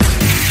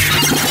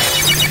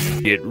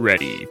Get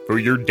ready for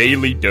your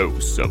daily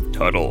dose of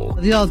Tuttle.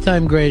 The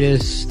all-time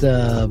greatest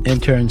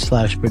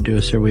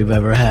intern/producer we've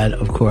ever had,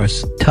 of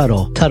course,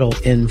 Tuttle. Tuttle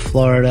in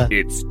Florida.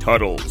 It's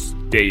Tuttle's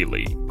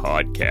Daily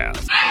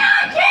Podcast.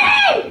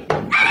 Anarchy!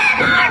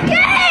 Anarchy!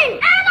 Anarchy!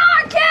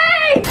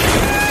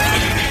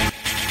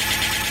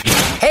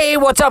 Hey,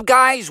 what's up,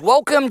 guys?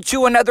 Welcome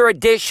to another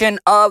edition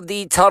of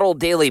the Tuttle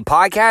Daily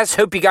Podcast.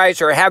 Hope you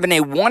guys are having a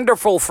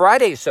wonderful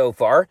Friday so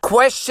far.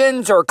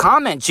 Questions or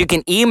comments, you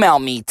can email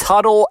me,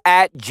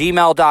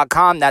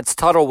 tuttle@gmail.com. That's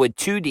Tuttle with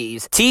two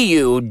Ds,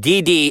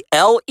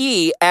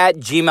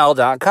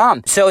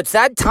 TUDDLE@gmail.com. So it's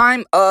that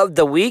time of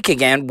the week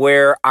again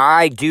where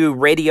I do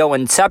Radio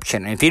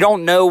Inception. If you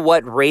don't know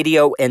what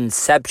Radio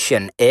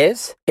Inception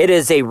is, it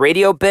is a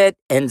radio bit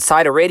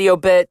inside a radio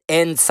bit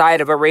inside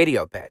of a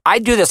radio bit. I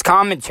do this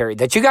commentary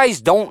that you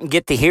guys don't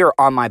get to hear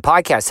on my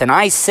podcast, and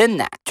I send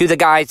that to the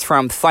guys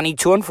from Funny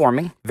to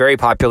Informing, very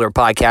popular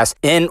podcast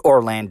in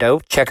Orlando.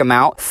 Check them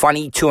out,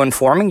 Funny to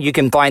Informing. You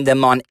can find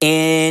them on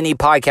any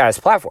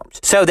podcast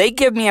platforms. So they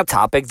give me a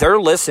topic, their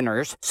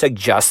listeners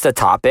suggest a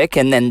topic,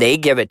 and then they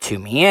give it to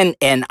me,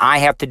 and I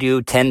have to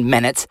do 10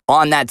 minutes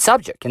on that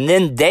subject, and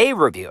then they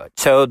review it.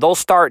 So they'll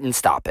start and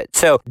stop it.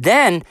 So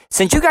then,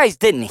 since you guys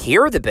didn't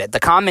hear the bit, the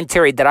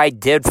commentary that I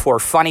did for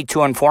Funny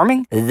to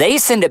Informing, they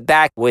send it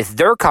back with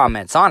their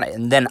comments on it.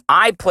 And then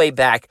I play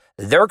back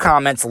their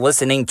comments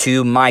listening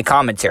to my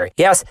commentary.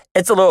 Yes,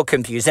 it's a little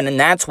confusing, and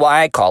that's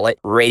why I call it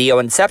Radio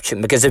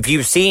Inception, because if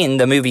you've seen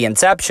the movie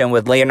Inception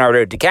with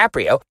Leonardo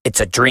DiCaprio, it's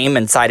a dream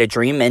inside a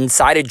dream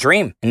inside a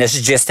dream. And this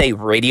is just a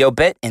radio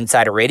bit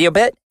inside a radio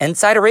bit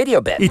inside a radio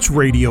bit. It's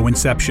Radio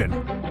Inception.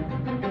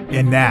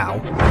 And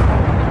now,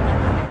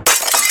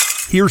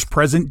 here's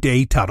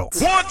present-day Tuttle.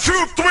 1,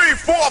 2, 3,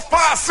 4,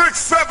 5, 6,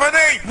 7,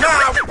 8, 9.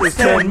 It's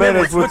 10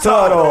 minutes with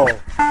Tuttle.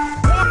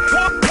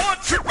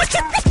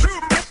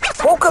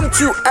 Welcome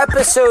to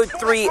episode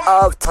 3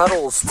 of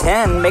Tuttle's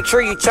 10. Make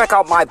sure you check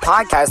out my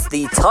podcast,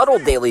 the Tuttle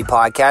Daily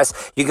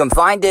Podcast. You can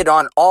find it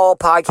on all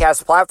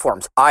podcast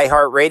platforms,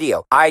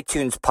 iHeartRadio,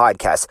 iTunes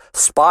Podcast,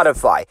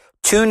 Spotify,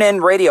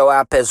 TuneIn Radio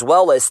app, as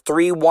well as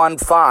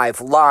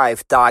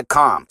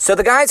 315live.com. So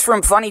the guys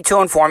from Funny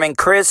to Informing,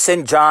 Chris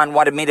and John,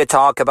 wanted me to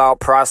talk about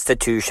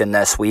prostitution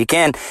this week.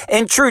 And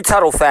in true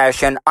Tuttle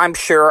fashion, I'm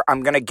sure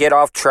I'm going to get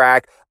off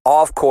track,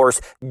 off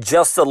course,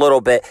 just a little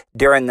bit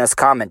during this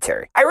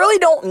commentary. I really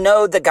don't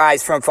know the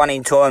guys from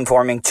Funny to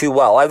Informing too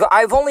well.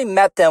 I've only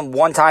met them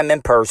one time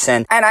in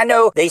person, and I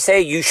know they say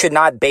you should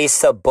not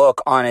base a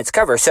book on its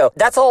cover, so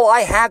that's all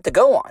I have to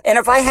go on. And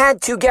if I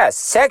had to guess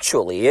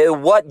sexually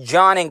what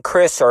John and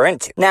Chris are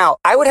into, now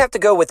I would have to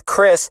go with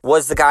Chris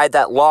was the guy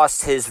that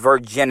lost his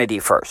virginity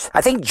first. I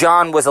think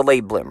John was a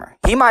late bloomer.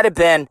 He might have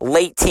been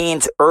late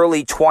teens,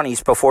 early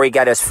 20s before he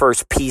got his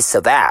first piece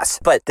of ass.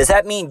 But does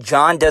that mean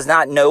John does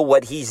not know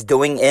what he's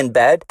doing in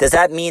bed? Does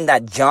that mean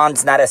that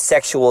John's not a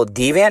sexual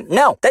deviant?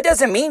 No, that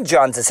doesn't mean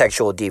John's a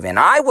sexual deviant.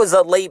 I was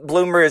a late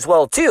bloomer as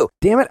well too.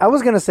 Damn it, I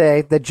was going to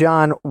say that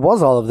John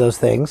was all of those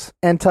things,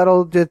 and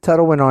Tuttle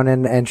went on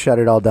and shut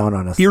it all down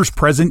on us. Here's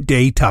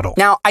present-day Tuttle.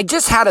 Now, I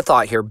just had a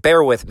thought here.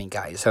 Bear with me,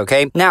 guys,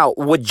 okay? Now,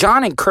 with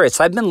John and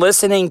Chris, I've been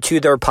listening to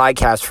their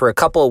podcast for a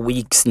couple of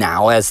weeks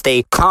now as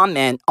they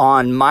comment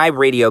on my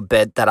radio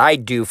bit that I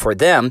do for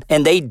them,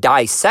 and they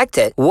dissect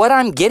it. What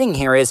I'm getting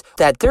here is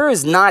that there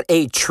is not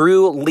a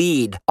true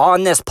lead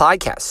on this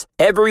podcast.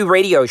 Every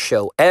radio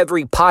show,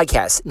 every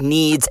podcast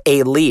needs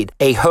a lead,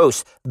 a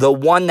host, the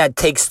one that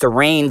takes the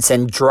reins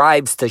and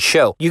drives the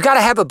show. You got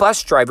to have a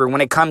bus driver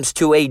when it comes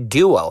to a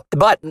duo.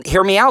 But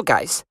hear me out,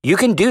 guys. You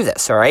can do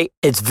this, all right?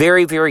 It's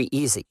very, very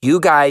easy.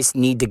 You guys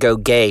need to go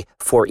gay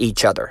for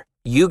each other.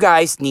 You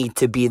guys need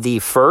to be the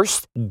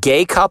first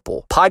gay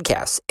couple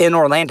podcast in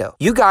Orlando.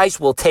 You guys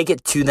will take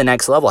it to the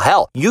next level.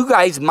 Hell, you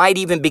guys might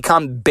even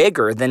become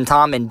bigger than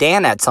Tom and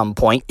Dan at some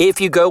point if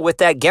you go with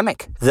that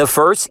gimmick. The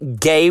first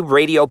gay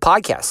radio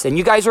podcast. And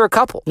you guys are a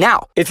couple.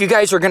 Now, if you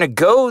guys are going to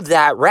go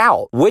that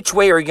route, which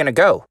way are you going to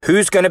go?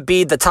 Who's going to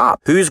be the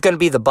top? Who's going to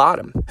be the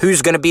bottom?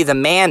 Who's going to be the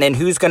man and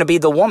who's going to be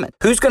the woman?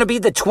 Who's going to be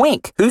the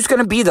twink? Who's going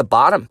to be the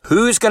bottom?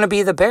 Who's going to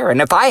be the bear? And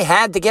if I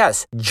had to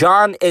guess,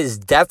 John is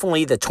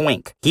definitely the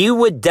twink. He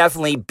would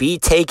definitely be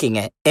taking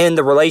it in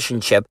the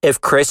relationship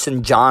if Chris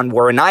and John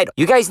were an idol.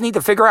 You guys need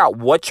to figure out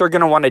what you're going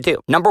to want to do.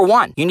 Number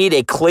 1, you need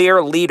a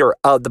clear leader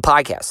of the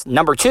podcast.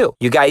 Number 2,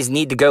 you guys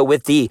need to go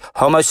with the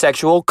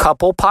homosexual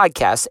couple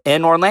podcast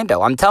in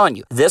Orlando. I'm telling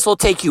you, this will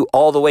take you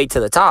all the way to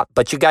the top,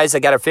 but you guys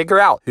have got to figure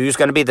out who's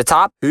going to be the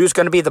top, who's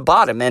going to be the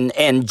bottom.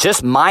 And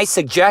just my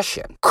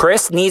suggestion,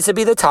 Chris needs to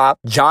be the top,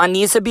 John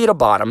needs to be the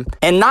bottom,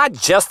 and not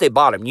just a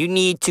bottom. You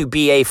need to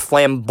be a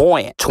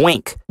flamboyant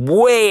twink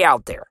way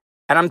out there.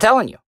 And I'm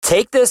telling you,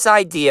 take this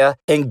idea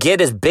and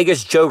get as big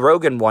as Joe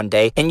Rogan one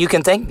day, and you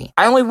can thank me.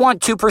 I only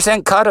want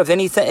 2% cut of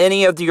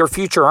any of your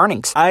future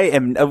earnings. I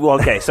am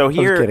okay. So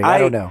here, I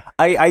don't know.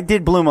 I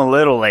did bloom a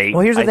little late.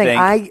 Well, here's the thing.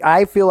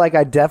 I feel like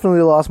I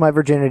definitely lost my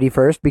virginity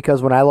first,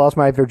 because when I lost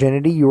my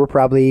virginity, you were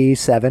probably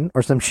 7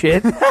 or some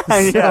shit.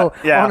 So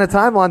yeah.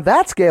 on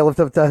that scale of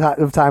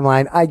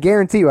timeline, I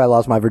guarantee you I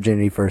lost my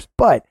virginity first.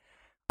 But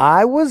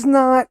I was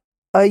not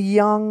a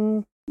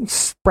young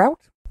sprout.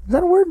 Is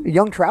that a word? A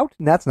young trout?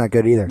 That's not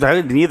good either.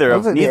 Neither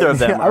of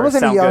them. I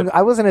wasn't sound young. good.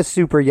 I wasn't a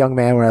super young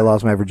man when I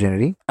lost my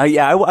virginity.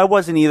 I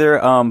wasn't either.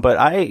 But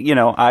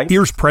I.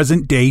 Here's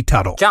present day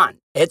Tuttle. John,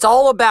 it's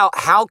all about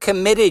how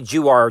committed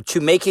you are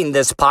to making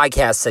this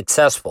podcast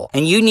successful.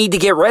 And you need to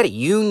get ready.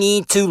 You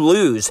need to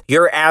lose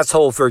your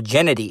asshole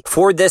virginity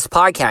for this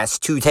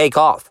podcast to take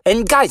off.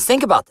 And guys,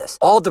 think about this.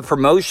 All the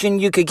promotion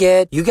you could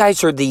get. You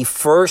guys are the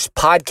first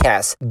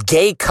podcast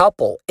gay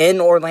couple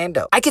in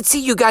Orlando. I could see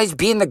you guys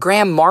being the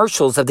grand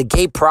marshals of the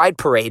gay pride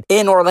parade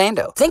in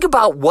Orlando. Think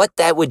about what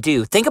that would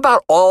do. Think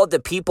about all the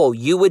people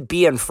you would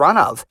be in front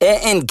of.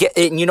 And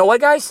you know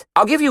what, guys?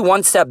 I'll give you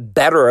one step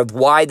better of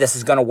why this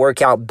is going to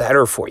work out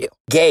better for you.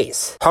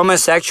 Gays,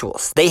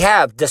 homosexuals, they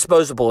have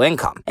disposable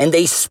income and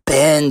they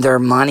spend their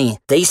money.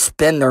 They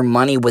spend their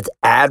money with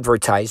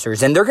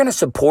advertisers, and they're going to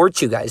support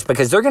you guys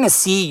because they're going to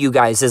see you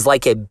guys as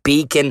like a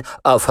beacon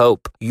of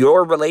hope,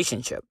 your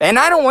relationship. And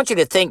I don't want you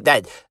to think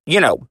that,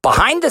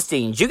 behind the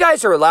scenes, you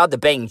guys are allowed to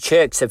bang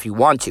chicks if you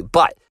want to,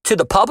 but to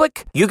the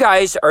public, you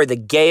guys are the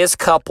gayest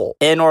couple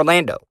in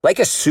Orlando, like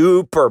a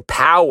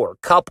superpower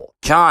couple.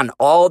 John,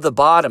 all the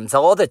bottoms,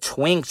 all the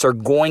twinks are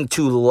going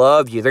to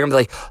love you. They're going to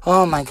be like,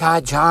 oh my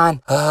God,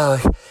 John,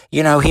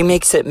 he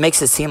makes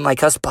it seem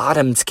like us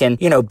bottoms can,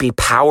 be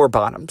power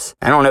bottoms.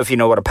 I don't know if you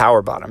know what a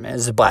power bottom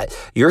is, but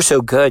you're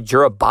so good,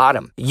 you're a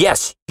bottom.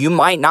 Yes, you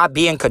might not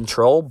be in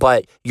control,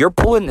 but you're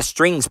pulling the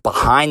strings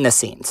behind the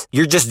scenes.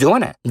 You're just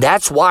doing it.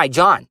 That's why,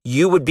 John,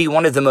 you would be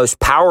one of the most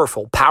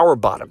powerful power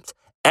bottoms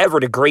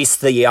ever to grace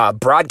the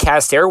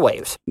broadcast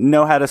airwaves.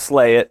 Know how to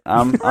slay it.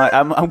 I'm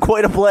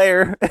quite a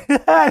player.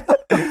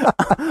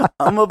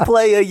 I'm a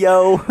player,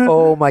 yo.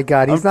 Oh my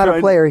God, he's not a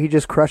player. He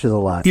just crushes a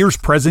lot. Here's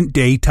present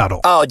day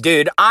Tuttle. Oh,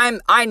 dude,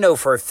 I know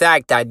for a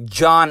fact that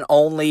John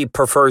only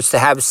prefers to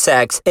have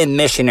sex in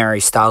missionary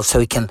style so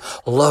he can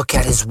look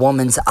at his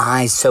woman's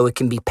eyes so it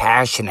can be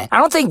passionate. I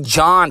don't think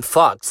John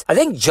fucks. I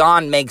think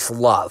John makes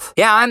love.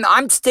 Yeah,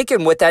 I'm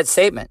sticking with that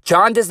statement.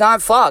 John does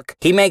not fuck.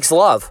 He makes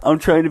love. I'm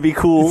trying to be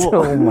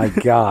cool. Oh my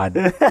God.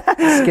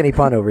 Skinny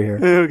pun over here.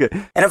 Okay.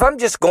 And if I'm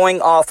just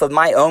going off of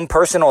my own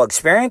personal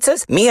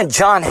experiences, me and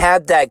John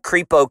have that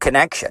creepo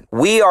connection.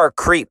 We are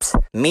creeps.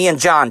 Me and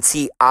John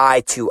see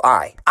eye to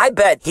eye. I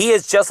bet he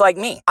is just like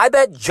me. I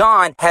bet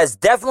John has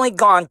definitely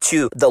gone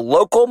to the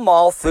local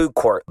mall food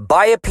court,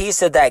 buy a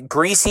piece of that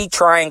greasy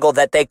triangle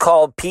that they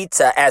call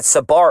pizza at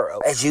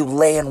Sbarro, as you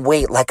lay in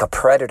wait like a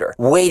predator,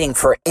 waiting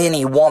for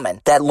any woman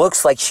that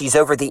looks like she's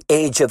over the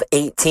age of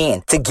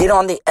 18 to get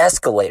on the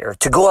escalator,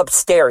 to go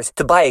upstairs,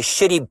 to buy a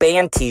shitty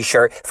band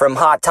t-shirt from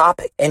Hot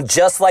Topic. And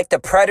just like the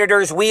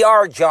predators we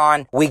are,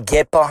 John, we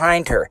get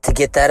behind her to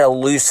get that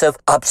elusive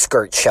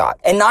upskirt shot.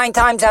 And 9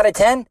 times out of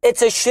 10,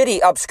 it's a shitty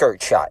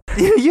upskirt shot.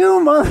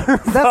 You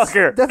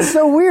motherfucker. That's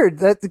so weird.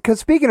 Because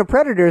speaking of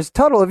predators,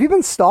 Tuttle, have you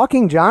been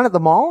stalking John at the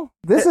mall?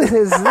 This is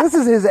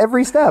his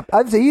every step.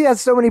 He has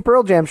so many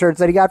Pearl Jam shirts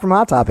that he got from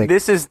Hot Topic.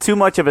 This is too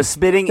much of a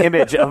spitting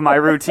image of my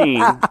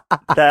routine.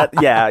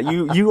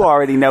 You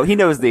already know. He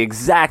knows the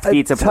exact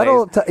pizza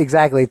place.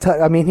 Exactly.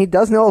 He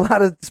does know a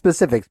lot of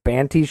specifics.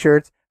 Band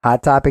t-shirts,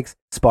 Hot Topics,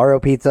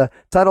 Sbarro Pizza.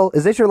 Tuttle,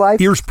 is this your life?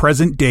 Here's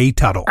present day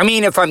Tuttle. I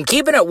mean, if I'm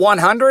keeping it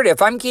 100,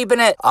 if I'm keeping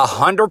it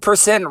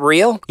 100%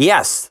 real,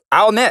 yes,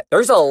 I'll admit,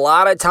 there's a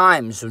lot of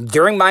times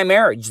during my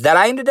marriage that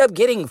I ended up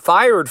getting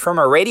fired from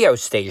a radio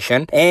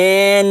station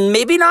and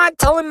maybe not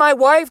telling my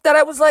wife that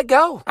I was let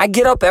go. I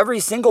get up every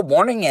single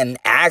morning and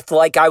act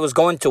like I was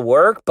going to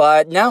work,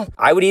 but no.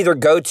 I would either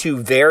go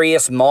to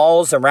various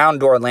malls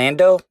around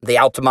Orlando. The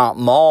Altamont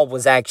Mall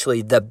was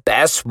actually the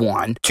best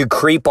one to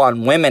creep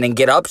on women and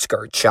get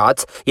upskirt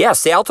shots.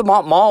 Yes, the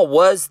Altamont Mall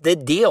was the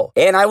deal.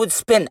 And I would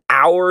spend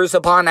hours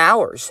upon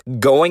hours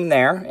going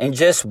there and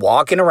just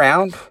walking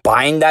around,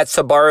 buying that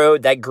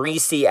Sbarro, that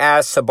greasy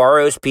ass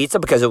Sbarro's pizza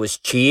because it was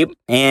cheap.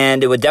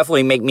 And it would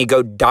definitely make me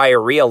go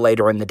diarrhea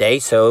later in the day.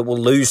 So it will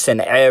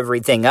loosen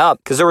everything up.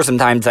 Because there were some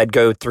times I'd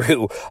go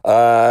through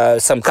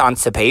some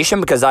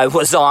constipation because I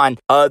was on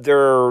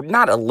other,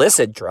 not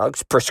illicit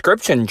drugs,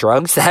 prescription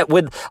drugs that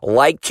would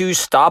like to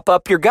stop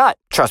up your gut.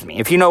 Trust me,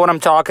 if you know what I'm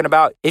talking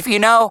about, if you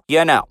know,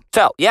 you know.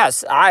 So,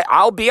 yes,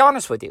 I'll be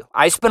honest with you.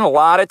 I spent a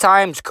lot of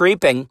times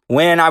creeping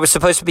when I was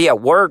supposed to be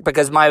at work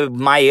because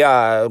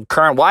my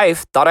current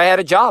wife thought I had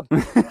a job.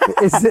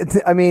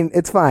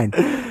 It's fine.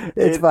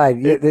 It's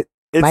fine.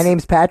 My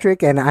name's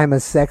Patrick, and I'm a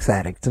sex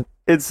addict.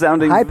 It's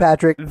sounding Hi,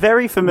 Patrick.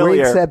 Very familiar.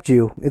 We accept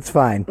you. It's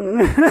fine.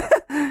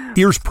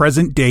 Here's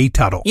present day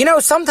Tuttle. You know,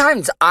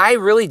 sometimes I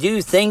really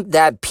do think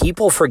that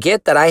people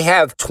forget that I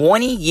have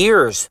 20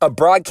 years of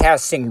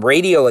broadcasting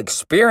radio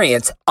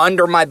experience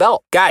under my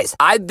belt. Guys,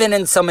 I've been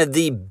in some of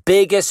the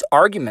biggest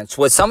arguments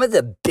with some of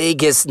the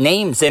biggest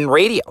names in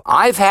radio.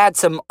 I've had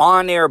some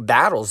on-air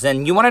battles,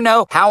 and you want to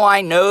know how I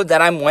know that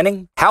I'm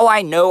winning? How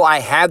I know I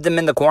have them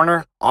in the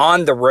corner?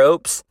 on the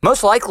ropes,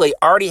 most likely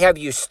already have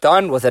you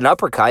stunned with an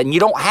uppercut and you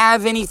don't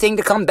have anything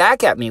to come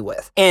back at me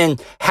with.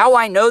 And how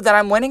I know that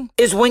I'm winning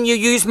is when you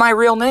use my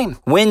real name.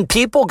 When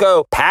people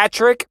go,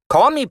 Patrick,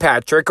 call me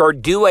Patrick, or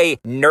do a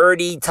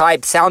nerdy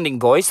type sounding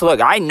voice.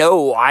 Look, I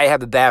know I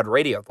have a bad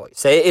radio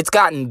voice. It's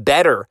gotten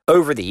better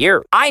over the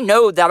years. I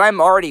know that I'm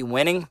already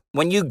winning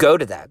when you go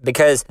to that,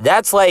 because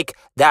that's like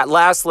that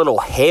last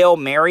little Hail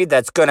Mary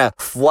that's going to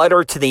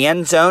flutter to the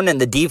end zone and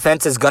the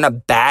defense is going to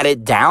bat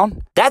it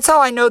down. That's how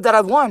I know that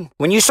I've won.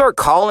 When you start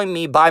calling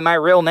me by my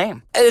real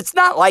name. It's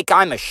not like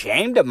I'm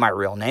ashamed of my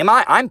real name.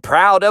 I'm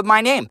proud of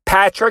my name.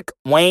 Patrick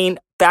Wayne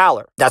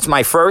Fowler. That's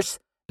my first,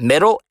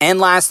 middle, and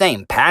last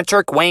name,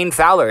 Patrick Wayne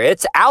Fowler.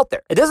 It's out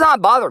there. It does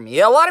not bother me.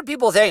 A lot of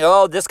people think,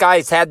 oh, this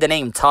guy's had the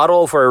name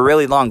Tuttle for a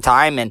really long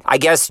time, and I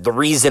guess the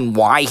reason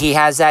why he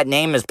has that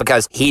name is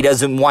because he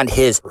doesn't want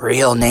his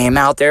real name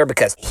out there,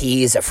 because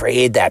he's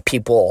afraid that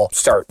people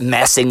start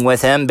messing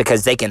with him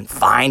because they can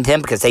find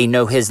him because they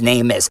know his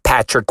name is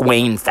Patrick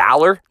Wayne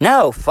Fowler.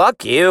 No,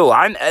 fuck you.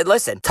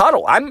 Listen,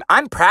 Tuttle.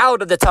 I'm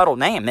proud of the Tuttle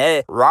name.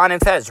 Ron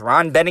and Fez,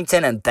 Ron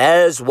Bennington and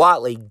Fez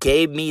Whatley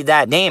gave me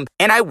that name,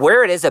 and I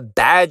wear it as a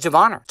badge of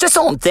honor. Just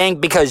don't think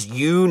because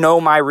you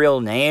know my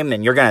real name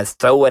and you're going to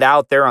throw it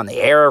out there on the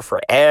air for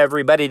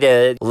everybody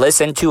to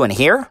listen to and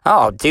hear.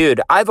 Oh,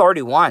 dude, I've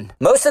already won.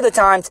 Most of the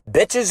times,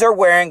 bitches are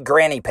wearing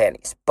granny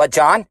panties. But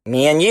John,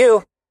 me and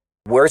you,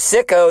 we're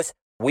sickos.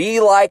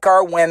 We like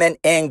our women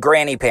in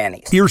granny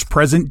panties. Here's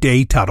present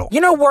day Tuttle.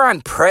 You know where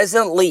I'm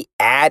presently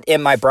at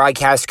in my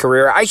broadcast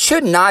career? I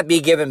should not be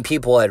giving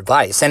people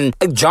advice. And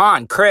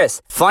John,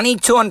 Chris, Funny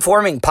to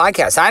Informing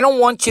Podcast, I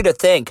don't want you to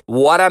think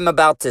what I'm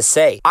about to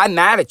say. I'm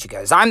mad at you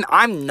guys.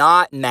 I'm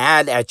not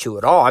mad at you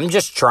at all. I'm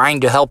just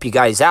trying to help you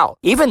guys out.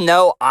 Even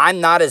though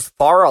I'm not as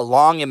far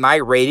along in my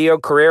radio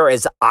career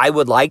as I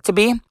would like to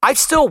be, I've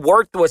still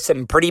worked with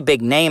some pretty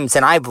big names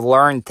and I've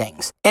learned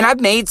things. And I've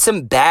made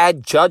some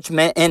bad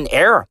judgment and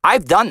error.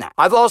 I've done that.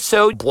 I've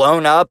also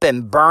blown up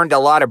and burned a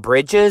lot of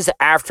bridges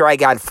after I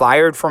got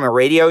fired from a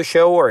radio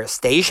show or a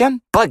station.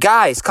 But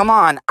guys, come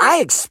on.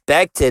 I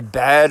expected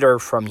better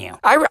from you.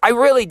 I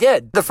really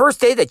did. The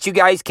first day that you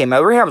guys came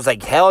over here, I was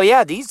like, hell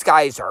yeah, these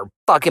guys are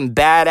fucking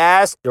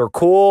badass. They're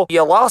cool.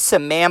 You lost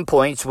some man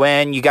points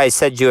when you guys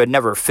said you had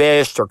never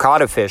fished or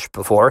caught a fish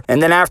before.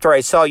 And then after I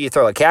saw you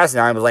throw a cast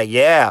down, I was like,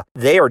 yeah,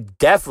 they are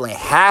definitely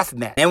half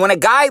men. And when a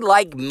guy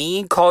like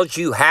me calls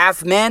you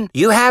half men,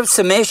 you have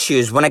some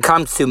issues when it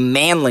comes to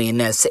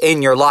manliness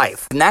in your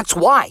life. And that's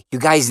why you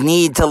guys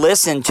need to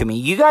listen to me.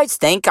 You guys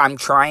think I'm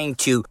trying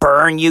to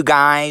burn you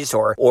guys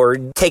or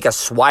take a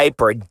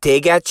swipe or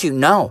dig at you.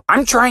 No,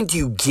 I'm trying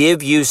to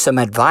give you some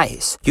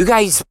advice. You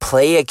guys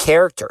play a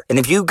character. And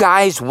if you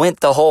guys went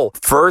the whole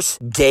first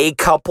gay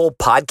couple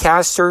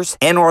podcasters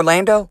in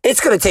Orlando, it's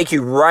going to take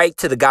you right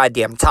to the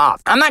goddamn top.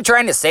 I'm not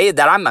trying to say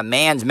that I'm a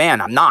man's man.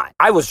 I'm not.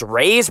 I was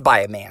raised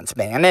by a man's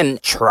man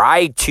and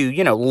tried to,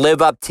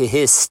 live up to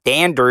his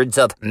standards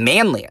of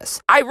manliness.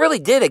 I really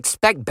did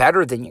expect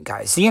better than you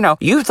guys.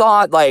 You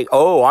thought like,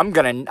 oh, I'm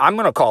going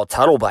to call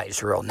Tuttle by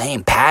his real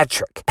name,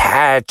 Patrick.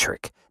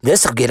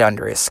 This will get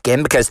under his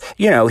skin because,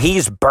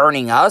 he's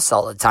burning us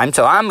all the time.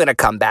 So I'm going to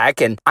come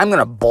back and I'm going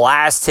to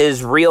blast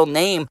his real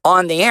name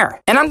on the air.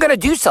 And I'm going to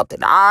do something.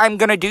 I'm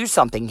going to do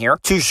something here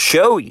to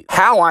show you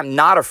how I'm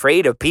not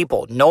afraid of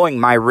people knowing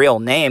my real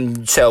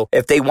name. So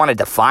if they wanted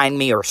to find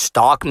me or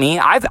stalk me,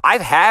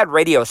 I've had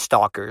radio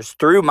stalkers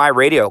through my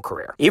radio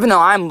career. Even though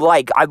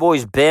I've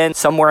always been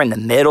somewhere in the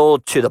middle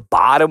to the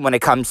bottom when it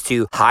comes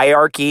to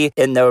hierarchy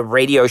in the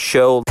radio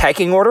show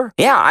pecking order.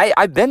 Yeah,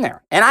 I've been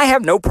there and I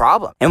have no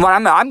problem. And what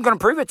I'm going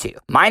to prove it to you.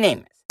 My name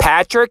is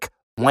Patrick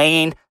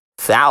Wayne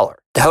Fowler.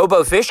 The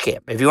Hobo Fish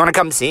Camp. If you want to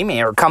come see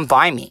me or come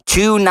find me,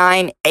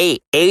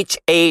 298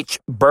 H.H.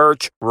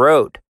 Birch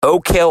Road,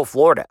 Oak Hill,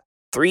 Florida,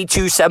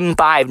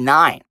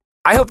 32759.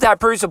 I hope that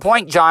proves a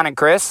point, John and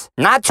Chris.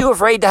 Not too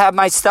afraid to have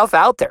my stuff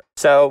out there.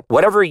 So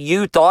whatever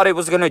you thought it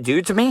was going to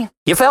do to me,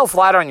 you fell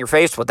flat on your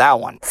face with that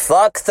one.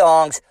 Fuck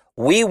thongs.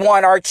 We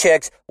want our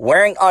chicks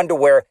wearing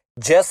underwear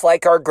just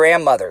like our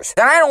grandmothers.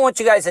 And I don't want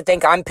you guys to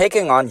think I'm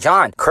picking on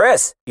John.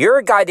 Chris, you're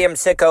a goddamn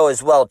sicko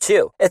as well,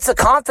 too. It's the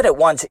confident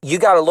ones you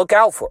got to look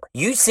out for.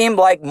 You seem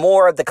like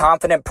more of the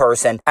confident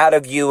person out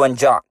of you and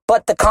John.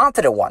 But the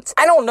confident ones,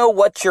 I don't know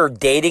what your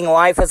dating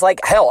life is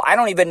like. Hell, I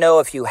don't even know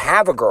if you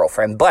have a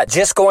girlfriend. But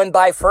just going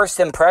by first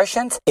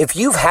impressions, if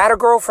you've had a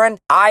girlfriend,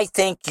 I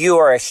think you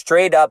are a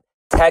straight up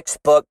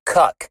textbook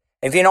cuck.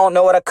 If you don't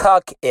know what a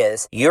cuck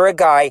is, you're a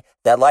guy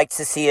that likes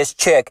to see his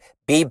chick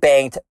be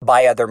banged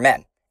by other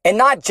men. And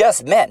not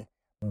just men,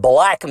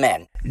 black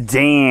men.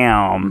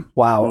 Damn.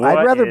 Wow.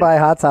 I'd rather buy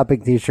Hot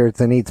Topic t-shirts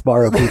than eat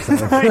Sbarro pizza.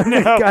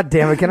 God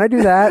damn it. Can I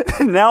do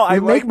that? Now I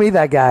make me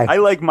that guy. I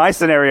like my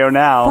scenario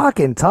now.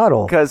 Fucking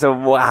Tuttle. Because of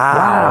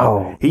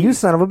wow. You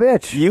son of a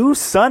bitch. You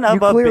son of a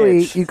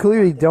bitch. You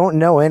clearly don't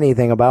know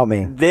anything about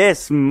me.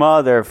 This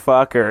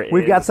motherfucker.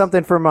 We've got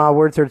something from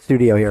Word Search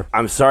Studio here.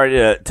 I'm sorry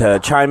to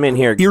chime in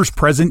here. Here's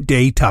present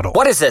day Tuttle.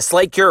 What is this?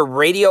 Like your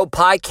radio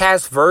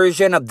podcast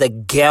version of the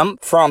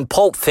Gimp from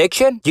Pulp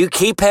Fiction? Do you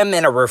keep him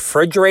in a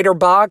refrigerator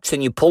box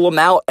and you you pull them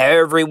out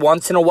every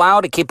once in a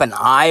while to keep an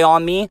eye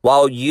on me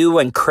while you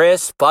and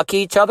Chris fuck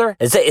each other?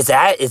 Is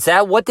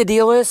that what the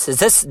deal is? Is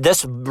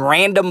this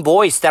random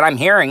voice that I'm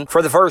hearing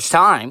for the first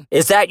time?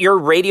 Is that your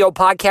radio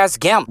podcast,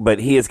 Gimp? But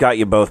he has got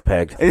you both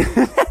pegged.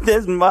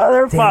 This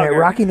motherfucker. Damn it,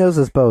 Rocky knows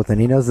us both, and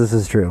he knows this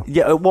is true.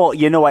 Yeah, well,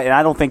 you know what? And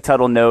I don't think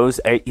Tuttle knows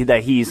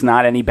that he's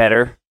not any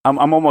better. I'm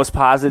almost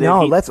positive.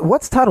 No,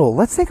 what's Tuttle?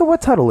 Let's think of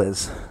what Tuttle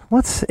is.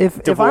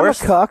 If I'm a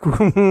cuck,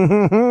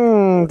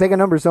 take a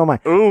number, so am I.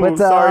 Ooh, but,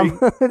 sorry.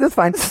 That's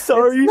fine.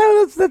 Sorry.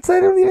 That's I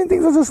don't even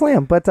think that's a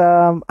slam. But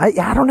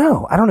I don't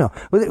know.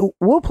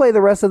 We'll play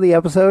the rest of the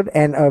episode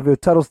and of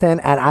Tuttle's 10,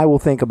 and I will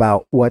think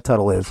about what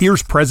Tuttle is.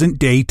 Here's present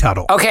day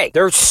Tuttle. Okay,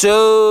 there's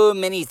so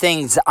many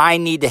things I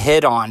need to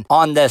hit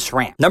on this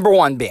rant. Number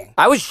one being,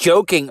 I was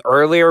joking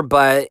earlier,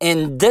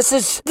 and this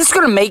is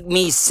going to make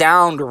me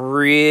sound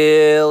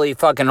really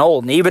fucking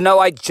old, and even though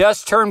I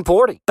just turned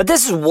 40. But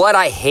this is what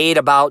I hate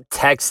about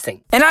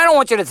texting. And I don't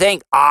want you to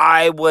think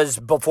I was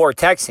before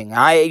texting.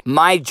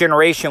 My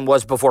generation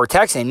was before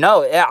texting.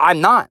 No,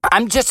 I'm not.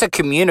 I'm just a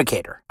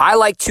communicator. I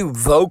like to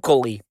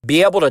vocally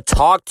be able to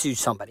talk to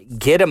somebody,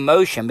 get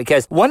emotion,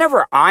 because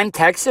whenever I'm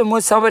texting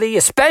with somebody,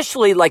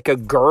 especially like a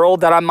girl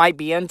that I might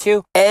be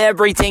into,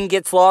 everything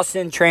gets lost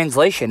in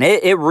translation.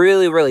 It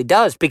really, really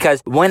does,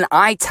 because when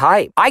I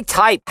type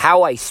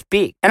how I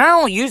speak. And I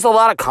don't use a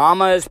lot of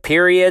commas,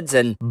 periods,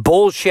 and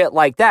bullshit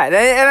like that.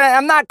 And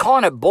I'm not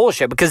calling it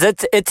bullshit because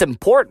it's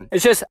important.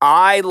 It's just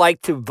I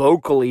like to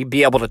vocally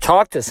be able to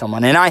talk to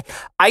someone. And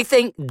I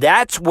think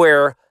that's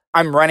where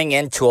I'm running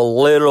into a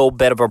little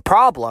bit of a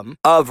problem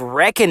of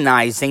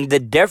recognizing the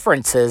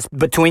differences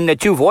between the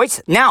two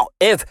voices. Now,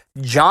 if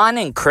John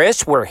and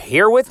Chris were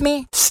here with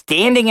me,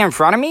 standing in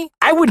front of me,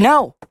 I would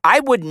know. I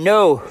would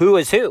know who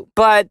is who.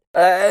 But,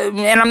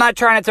 and I'm not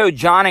trying to throw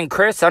John and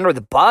Chris under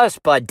the bus,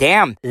 but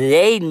damn,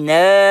 they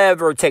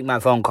never take my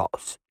phone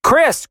calls.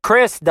 Chris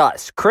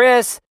does.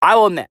 Chris, I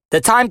will admit,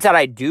 the times that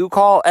I do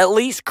call, at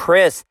least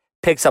Chris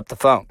picks up the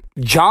phone.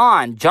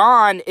 John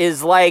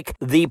is like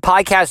the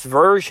podcast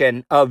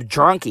version of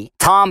Drunky.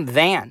 Tom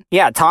Van.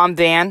 Yeah, Tom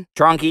Van,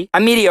 Drunky.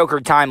 A mediocre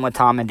time with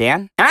Tom and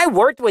Dan. And I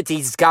worked with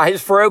these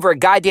guys for over a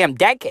goddamn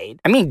decade.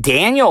 I mean,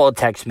 Daniel will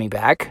text me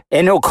back,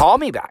 and he'll call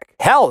me back.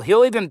 Hell,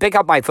 he'll even pick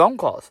up my phone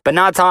calls. But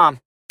not Tom.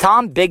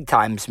 Tom big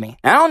times me.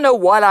 And I don't know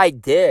what I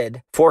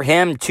did for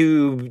him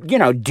to,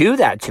 do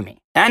that to me.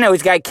 I know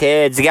he's got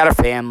kids, he got a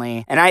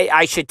family, and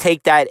I should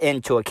take that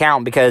into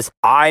account because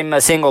I'm a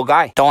single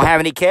guy. Don't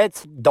have any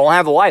kids, don't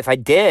have a wife. I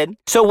did.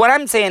 So what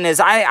I'm saying is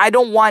I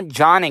don't want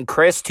John and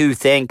Chris to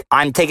think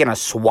I'm taking a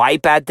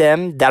swipe at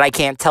them, that I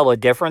can't tell a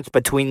difference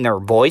between their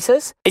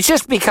voices. It's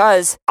just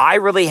because I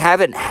really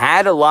haven't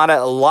had a lot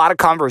of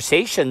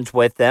conversations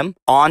with them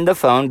on the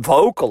phone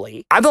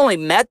vocally. I've only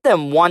met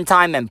them one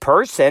time in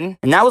person,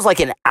 and that was like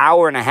an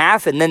hour and a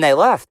half, and then they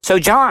left. So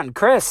John,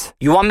 Chris,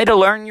 you want me to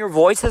learn your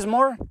voices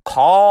more?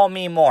 Call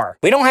me more.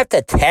 We don't have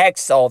to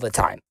text all the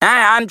time.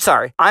 I'm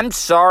sorry. I'm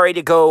sorry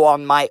to go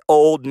on my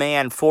old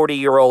man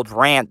 40-year-old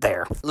rant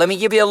there. Let me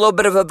give you a little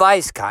bit of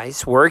advice,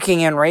 guys.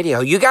 Working in radio,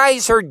 you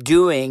guys are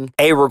doing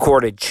a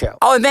recorded show.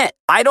 I'll admit,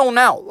 I don't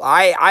know.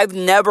 I've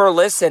never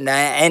listened,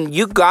 and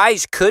you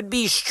guys could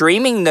be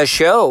streaming the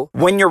show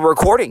when you're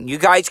recording. You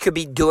guys could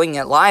be doing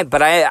it live,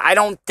 but I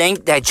don't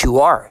think that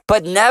you are.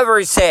 But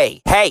never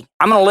say, hey,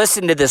 I'm going to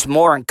listen to this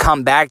more and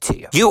come back to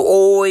you. You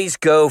always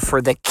go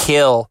for the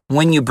kill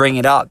when you bring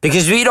it up,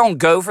 because if you don't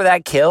go for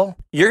that kill,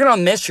 you're going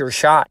to miss your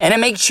shot. And it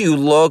makes you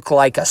look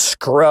like a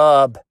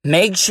scrub,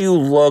 makes you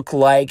look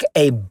like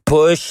a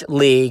Bush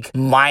League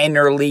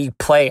minor league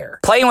player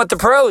playing with the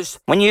pros.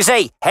 When you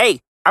say, hey,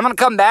 I'm going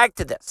to come back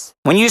to this.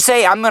 When you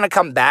say I'm going to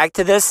come back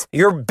to this,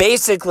 you're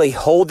basically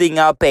holding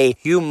up a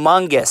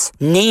humongous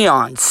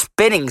neon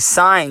spinning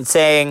sign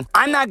saying,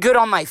 I'm not good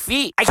on my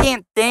feet. I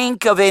can't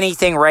think of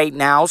anything right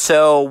now.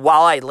 So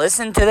while I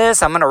listen to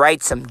this, I'm going to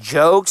write some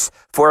jokes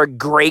for a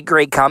great,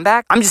 great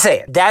comeback. I'm just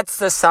saying, that's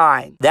the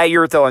sign that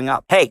you're throwing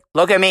up. Hey,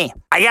 look at me.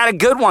 I got a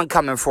good one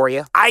coming for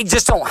you. I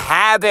just don't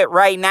have it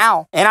right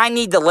now. And I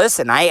need to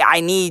listen. I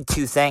need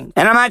to think.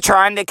 And I'm not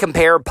trying to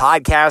compare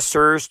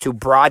podcasters to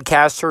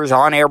broadcasters,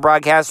 on-air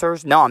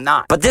broadcasters. No, I'm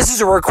not. But this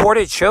is a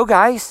recorded show,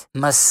 guys.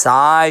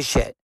 Massage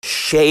it.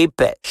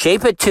 Shape it.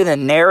 Shape it to the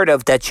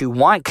narrative that you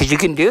want, because you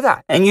can do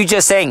that. And you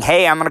just saying,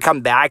 hey, I'm going to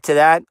come back to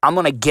that. I'm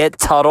going to get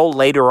Tuttle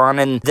later on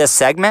in this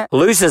segment.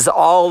 Loses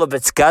all of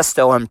its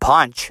gusto and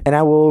punch. And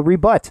I will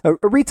rebut.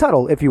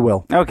 Retuttle, if you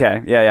will.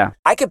 Okay, yeah.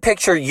 I could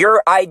picture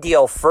your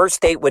ideal first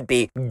date would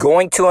be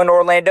going to an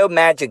Orlando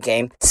Magic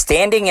game,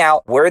 standing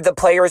out where the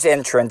player's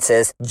entrance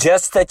is,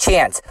 just a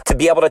chance to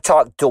be able to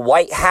talk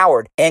Dwight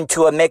Howard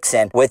into a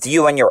mix-in with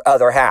you and your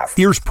other half.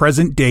 Here's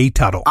present day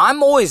Tuttle.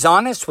 I'm always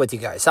honest with you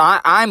guys.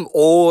 I'm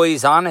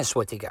always honest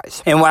with you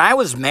guys. And when I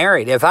was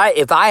married, if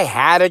I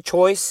had a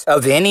choice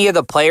of any of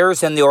the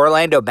players in the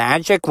Orlando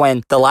Magic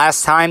when the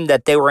last time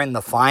that they were in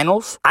the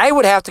finals, I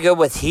would have to go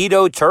with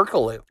Hedo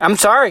Turkoglu. I'm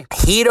sorry.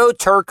 Hedo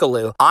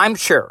Turkoglu, I'm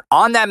sure,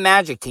 on that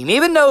Magic team.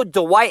 Even though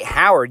Dwight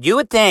Howard, you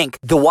would think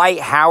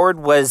Dwight Howard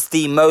was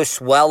the most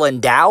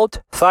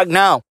well-endowed. Fuck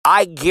no.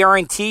 I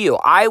guarantee you,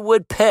 I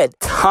would put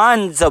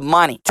tons of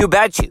money to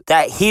bet you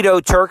that Hedo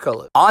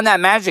Turkoglu on that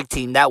Magic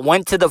team that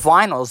went to the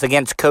finals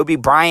against Kobe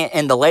Bryant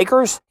and the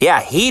Lakers,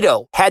 yeah,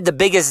 Hedo had the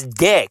biggest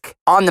dick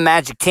on the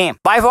Magic team.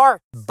 By far.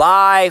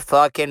 By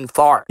fucking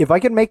far. If I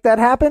could make that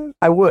happen,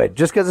 I would.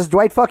 Just because it's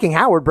Dwight fucking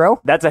Howard, bro.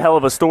 That's a hell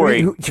of a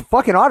story.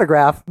 Fucking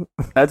autograph.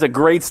 That's a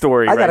great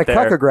story. I got right a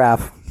there.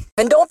 cuckograph.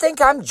 And don't think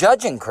I'm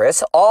judging,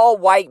 Chris. All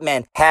white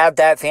men have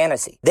that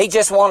fantasy. They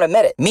just won't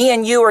admit it. Me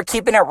and you are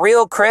keeping it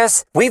real,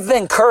 Chris. We've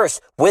been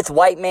cursed with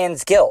white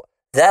man's guilt.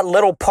 That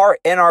little part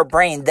in our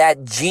brain,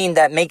 that gene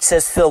that makes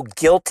us feel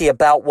guilty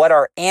about what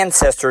our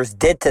ancestors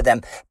did to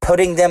them,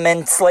 putting them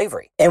in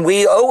slavery. And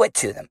we owe it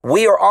to them.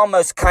 We are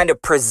almost kind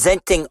of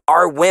presenting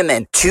our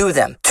women to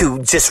them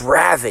to just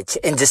ravage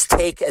and just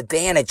take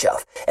advantage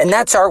of. And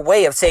that's our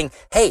way of saying,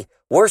 hey,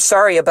 we're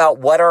sorry about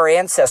what our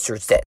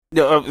ancestors did.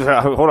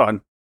 Hold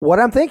on. What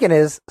I'm thinking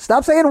is,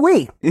 stop saying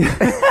we.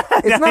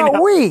 It's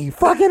not we.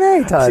 Fucking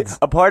A, Tuds.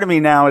 A part of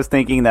me now is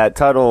thinking that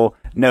Tuttle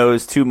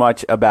knows too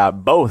much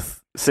about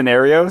both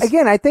scenarios.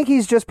 Again, I think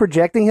he's just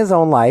projecting his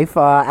own life.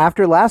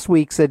 After last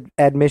week's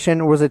admission,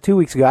 or was it 2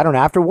 weeks ago? I don't know.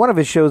 After one of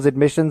his show's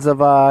admissions of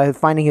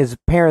finding his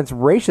parents'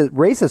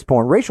 racist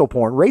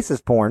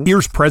porn.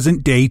 Here's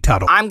present day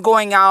Tuttle. I'm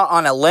going out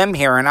on a limb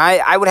here, and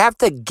I would have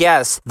to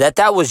guess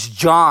that was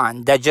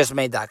John that just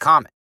made that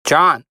comment.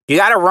 John, you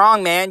got it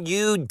wrong, man.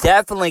 You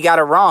definitely got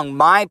it wrong.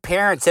 My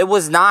parents, it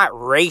was not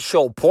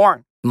racial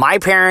porn. My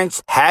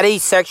parents had a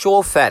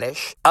sexual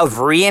fetish of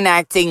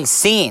reenacting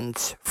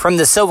scenes from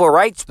the civil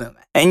rights movement.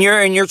 And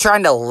you're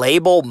trying to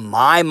label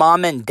my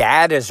mom and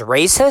dad as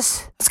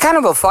racist? It's kind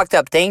of a fucked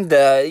up thing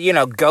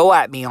to, go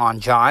at me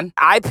on, John.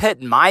 I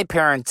put my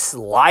parents'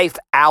 life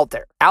out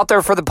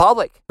there for the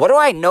public. What do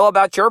I know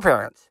about your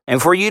parents?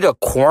 And for you to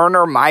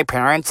corner my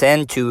parents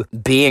into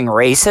being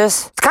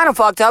racist, it's kind of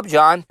fucked up,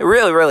 John. It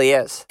really, really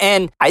is.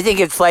 And I think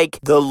it's like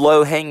the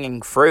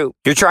low-hanging fruit.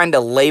 You're trying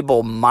to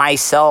label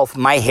myself,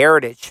 my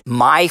heritage,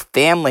 my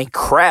family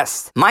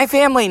crest, my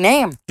family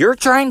name. You're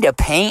trying to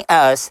paint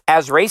us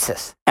as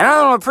racist. And I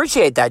don't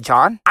appreciate that,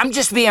 John. I'm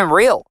just being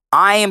real.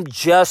 I am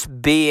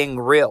just being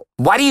real.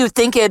 Why do you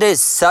think it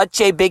is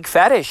such a big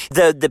fetish?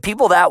 The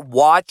people that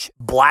watch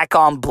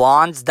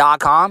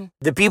blackonblondes.com,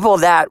 the people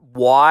that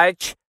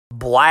watch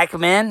black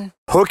men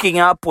hooking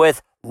up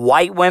with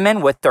white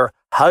women with their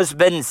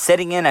husband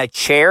sitting in a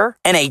chair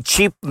in a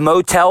cheap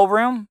motel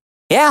room?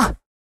 Yeah.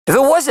 If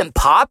it wasn't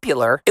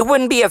popular, it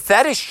wouldn't be a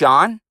fetish,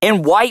 John.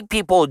 And white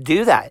people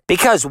do that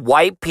because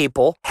white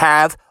people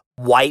have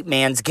white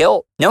man's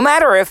guilt. No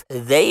matter if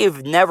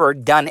they've never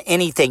done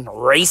anything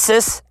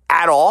racist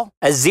at all,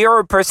 a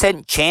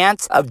 0%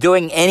 chance of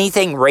doing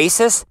anything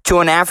racist to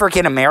an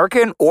African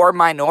American or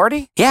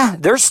minority, yeah,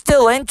 they're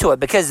still into it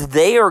because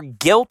they are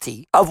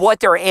guilty of what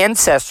their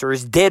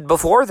ancestors did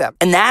before them.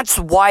 And that's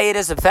why it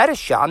is a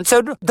fetish, John.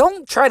 So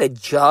don't try to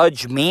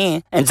judge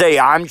me and say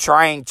I'm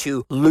trying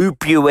to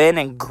loop you in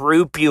and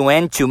group you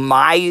into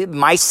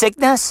my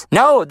sickness.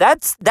 No,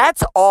 that's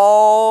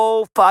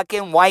all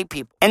fucking white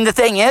people. And the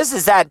thing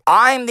is that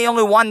I'm the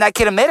only one that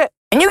can admit it.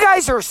 And you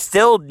guys are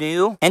still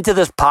new into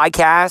this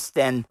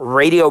podcast and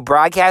radio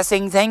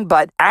broadcasting thing,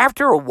 but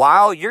after a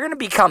while, you're going to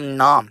become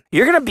numb.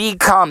 You're going to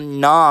become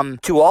numb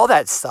to all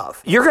that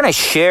stuff. You're going to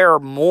share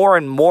more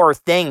and more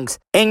things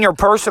in your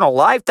personal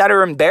life that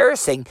are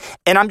embarrassing.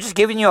 And I'm just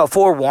giving you a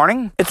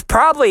forewarning. It's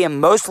probably and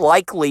most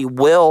likely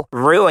will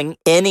ruin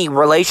any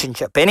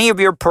relationship, any of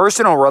your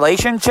personal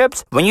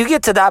relationships. When you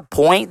get to that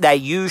point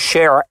that you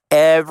share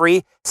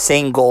every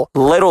single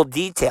little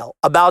detail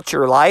about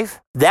your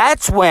life,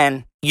 that's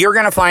when you're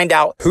going to find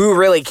out who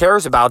really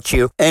cares about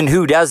you and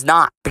who does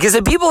not. Because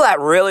the people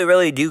that really,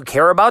 really do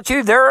care about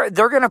you, they're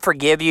going to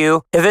forgive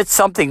you if it's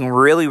something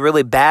really,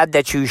 really bad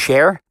that you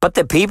share. But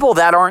the people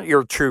that aren't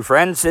your true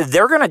friends,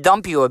 they're going to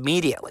dump you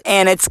immediately.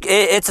 And it's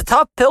a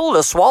tough pill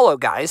to swallow,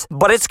 guys,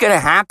 but it's going to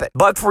happen.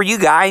 But for you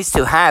guys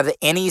to have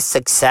any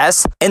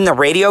success in the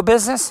radio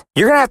business,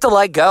 you're going to have to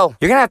let go.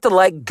 You're going to have to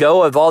let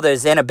go of all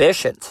those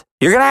inhibitions.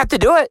 You're going to have to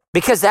do it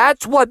because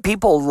that's what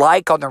people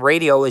like on the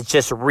radio is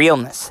just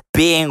realness,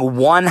 being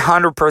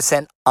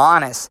 100%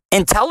 honest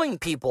and telling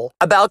people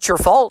about your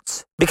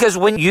faults. Because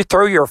when you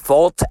throw your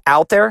faults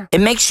out there,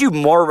 it makes you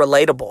more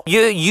relatable.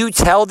 You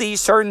tell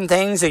these certain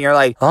things and you're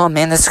like, oh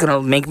man, this is going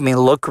to make me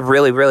look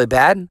really, really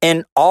bad.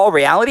 In all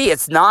reality,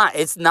 it's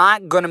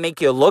not going to make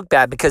you look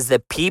bad because the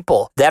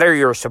people that are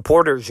your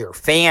supporters, your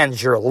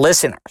fans, your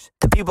listeners,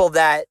 the people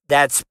that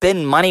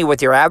spend money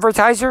with your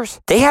advertisers,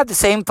 they have the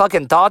same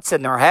fucking thoughts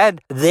in their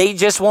head. They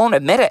just won't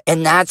admit it.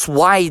 And that's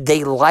why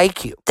they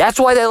like you. That's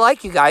why they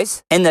like you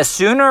guys. And the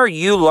sooner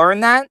you learn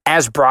that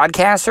as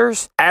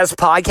broadcasters, as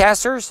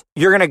podcasters,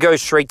 you're you're going to go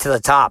straight to the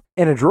top.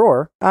 In a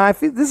drawer. I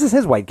feel this is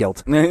his white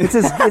guilt. It's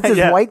his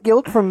Yeah. white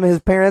guilt from his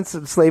parents'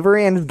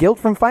 slavery and guilt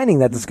from finding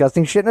that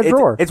disgusting shit in a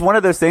drawer. It's one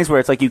of those things where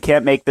it's like you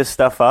can't make this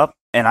stuff up,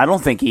 and I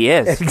don't think he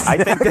is.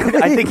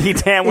 Exactly. I think he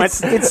damn went.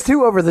 It's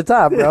too over the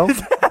top, bro.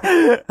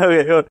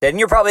 Okay. Then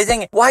you're probably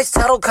thinking, why is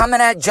Tuttle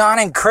coming at John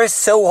and Chris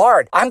so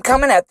hard? I'm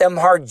coming at them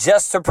hard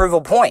just to prove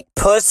a point.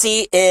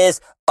 Pussy is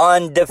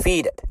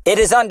undefeated. It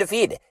is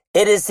undefeated.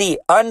 It is the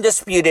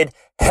undisputed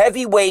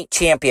heavyweight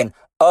champion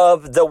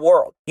of the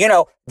world. You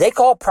know, they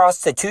call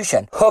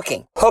prostitution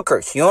hooking,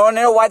 hookers. You want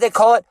to know why they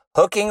call it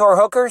hooking or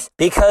hookers?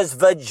 Because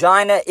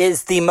vagina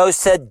is the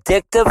most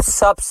addictive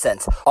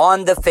substance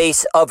on the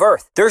face of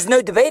earth. There's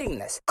no debating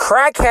this.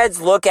 Crackheads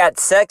look at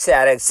sex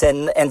addicts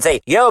and say,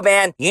 yo,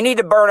 man, you need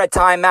to burn a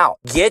timeout.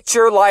 Get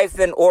your life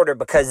in order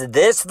because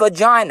this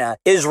vagina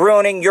is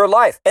ruining your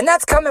life. And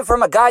that's coming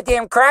from a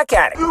goddamn crack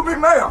addict. You big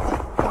man.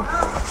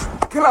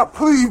 Can I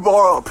please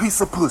borrow a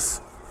piece of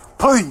pussy?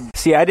 Please.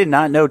 See, I did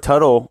not know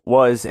Tuttle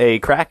was a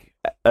crack,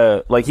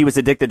 like he was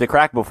addicted to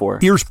crack before.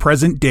 Here's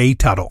present day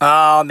Tuttle.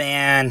 Oh,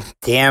 man.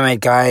 Damn it,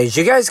 guys.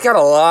 You guys got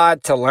a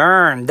lot to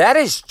learn. That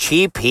is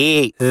cheap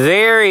heat.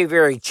 Very,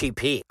 very cheap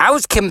heat. I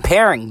was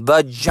comparing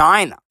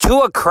vagina to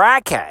a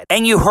crackhead,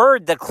 and you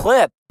heard the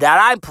clip that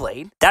I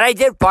played that I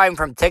did find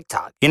from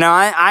TikTok. You know,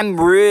 I'm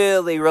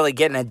really, really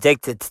getting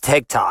addicted to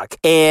TikTok,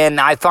 and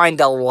I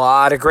find a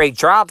lot of great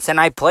drops, and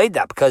I played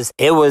that because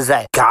it was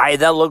a guy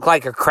that looked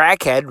like a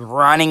crackhead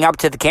running up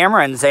to the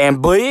camera and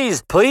saying,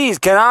 please,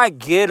 can I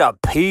get a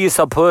piece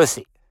of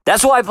pussy?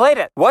 That's why I played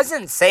it.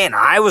 Wasn't saying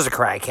I was a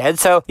crackhead.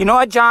 So, you know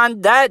what,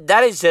 John? That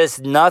is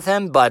just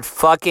nothing but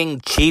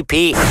fucking cheap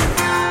heat.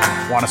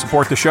 Want to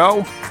support the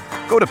show?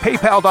 Go to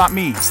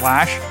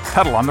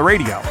paypal.me/Tuttle on the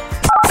radio.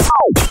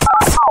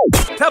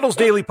 Tuttle's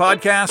Daily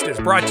Podcast is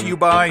brought to you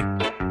by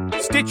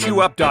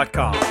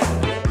StitchYouUp.com.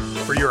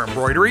 For your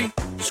embroidery,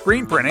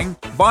 screen printing,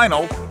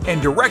 vinyl,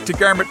 and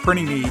direct-to-garment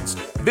printing needs,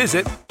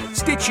 visit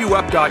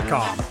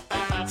StitchYouUp.com.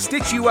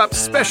 Stitch You Up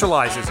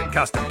specializes in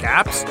custom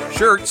caps,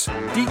 shirts,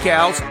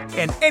 decals,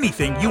 and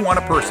anything you want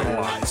to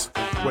personalize.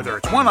 Whether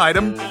it's one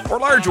item or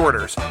large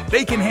orders,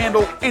 they can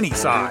handle any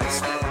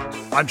size.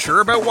 Unsure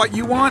about what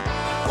you want?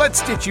 Let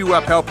Stitch You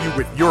Up help you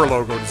with your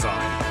logo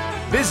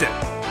design. Visit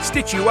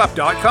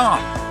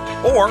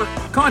StitchYouUp.com or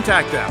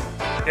contact them,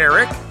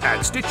 Eric at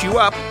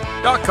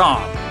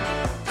StitchYouUp.com.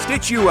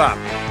 Stitch You Up.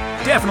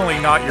 Definitely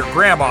not your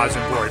grandma's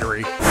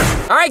embroidery.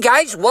 All right,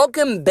 guys,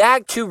 welcome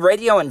back to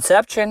Radio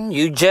Inception.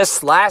 You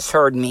just last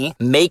heard me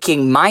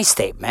making my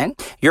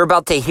statement. You're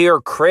about to hear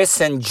Chris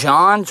and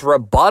John's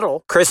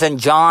rebuttal. Chris and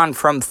John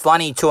from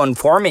Funny to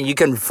Informing. You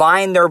can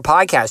find their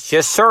podcast.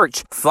 Just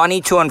search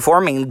Funny to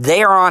Informing.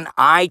 They are on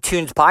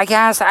iTunes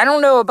podcast. I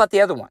don't know about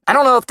the other one. I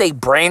don't know if they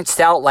branched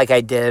out like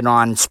I did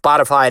on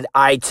Spotify,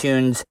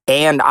 iTunes,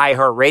 and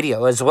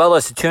iHeartRadio, as well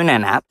as the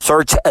TuneIn app.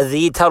 Search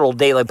The Tuttle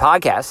Daily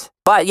Podcast.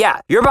 But yeah,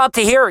 you're about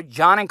to hear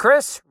John and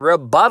Chris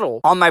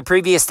rebuttal on my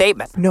previous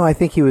statement. No, I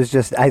think he was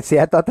just. I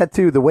thought that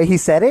too. The way he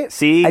said it.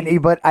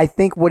 But I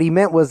think what he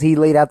meant was he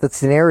laid out the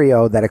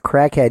scenario that a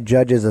crackhead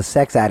judges a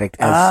sex addict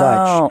as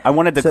such. I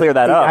wanted to clear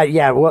that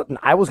up. Well,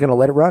 I was going to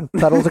let it run.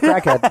 Tuttle's a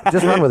crackhead.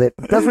 Just run with it.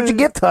 That's what you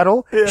get,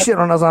 Tuttle. Shit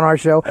on us on our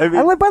show. By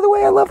the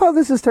way, I love how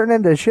this has turned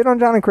into shit on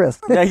John and Chris.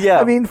 Yeah.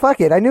 I mean,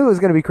 fuck it. I knew it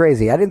was going to be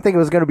crazy. I didn't think it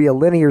was going to be a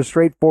linear,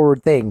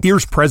 straightforward thing.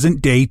 Here's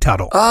present day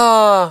Tuttle.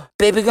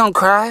 Baby gonna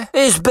cry?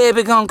 Is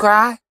baby gonna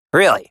cry?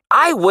 Really?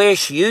 I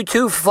wish you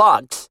two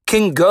fucks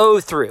can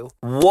go through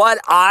what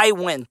I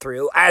went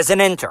through as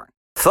an intern.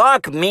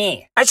 Fuck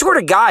me. I swear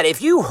to God,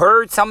 if you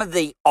heard some of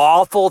the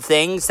awful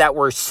things that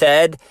were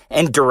said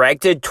and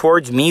directed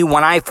towards me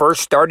when I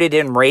first started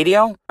in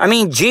radio, I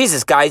mean,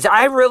 Jesus, guys,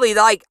 I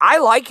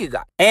like you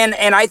guys. And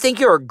I think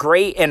you're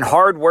great and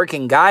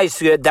hardworking guys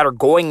that are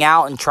going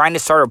out and trying to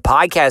start a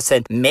podcast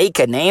and make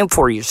a name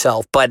for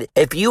yourself. But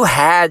if you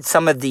had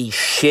some of these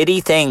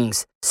shitty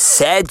things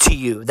said to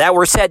you that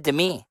were said to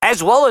me,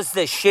 as well as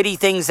the shitty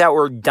things that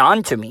were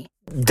done to me,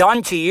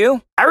 done to you,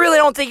 I really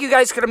don't think you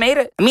guys could have made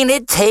it. I mean,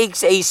 it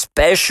takes a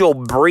special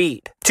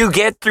breed to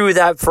get through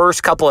that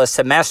first couple of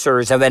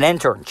semesters of an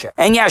internship.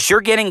 And yes, you're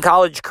getting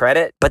college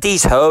credit, but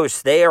these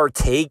hosts, they are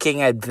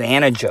taking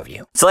advantage of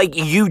you. It's like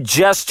you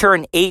just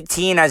turned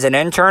 18 as an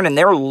intern and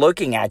they're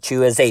looking at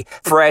you as a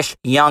fresh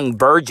young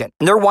virgin.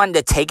 And they're wanting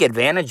to take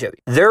advantage of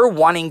you. They're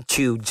wanting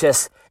to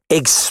just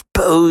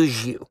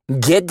expose you.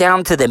 Get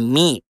down to the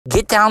meat.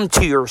 Get down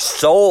to your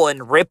soul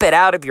and rip it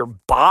out of your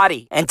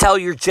body until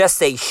you're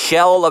just a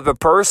shell of a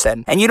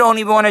person and you don't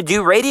even want to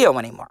do radio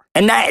anymore.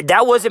 And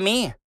that wasn't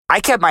me. I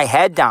kept my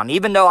head down,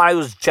 even though I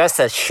was just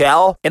a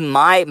shell and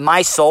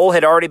my soul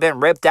had already been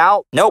ripped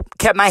out. Nope,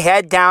 kept my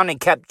head down and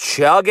kept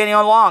chugging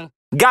along.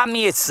 got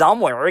me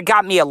somewhere. It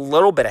got me a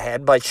little bit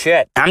ahead, but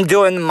shit, I'm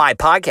doing my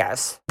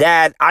podcast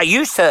that I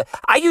used to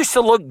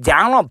look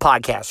down on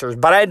podcasters,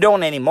 but I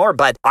don't anymore.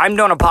 But I'm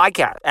doing a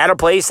podcast at a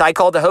place I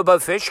call the Hobo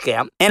Fish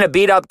Camp in a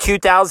beat up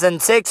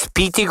 2006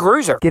 PT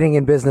Cruiser. Getting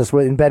in business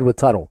in bed with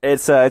Tuttle. It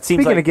seems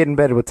Speaking like of getting in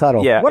bed with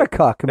Tuttle, Yeah. what a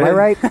cuck, am I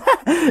right?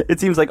 it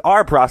seems like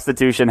our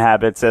prostitution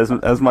habits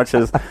as much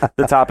as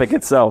the topic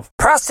itself.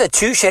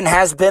 Prostitution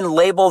has been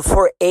labeled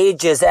for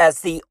ages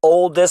as the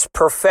oldest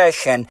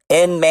profession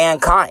in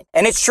mankind.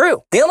 And it's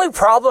true. The only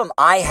problem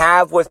I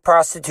have with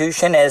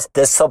prostitution is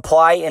the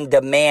supply and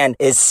demand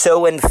is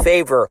so in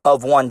favor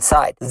of one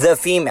side, the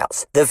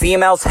females. The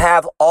females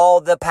have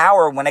all the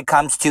power when it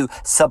comes to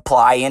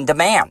supply and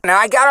demand. Now,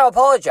 I gotta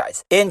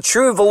apologize. In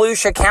true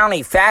Volusia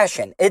County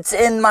fashion, it's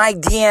in my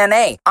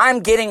DNA.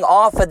 I'm getting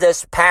off of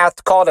this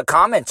path called a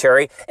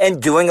commentary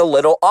and doing a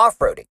little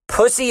off-roading.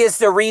 Pussy is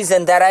the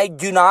reason that I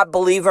do not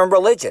believe in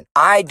religion.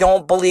 I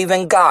don't believe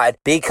in God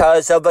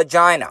because of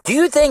vagina. Do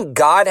you think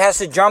God has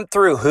to jump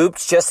through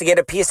hoops just to get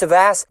a piece of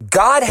ass?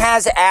 God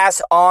has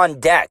ass on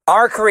deck.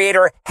 Our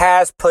Creator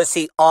has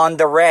pussy on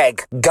the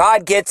reg.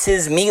 God gets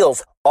his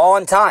meals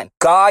on time.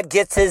 God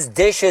gets his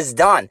dishes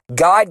done.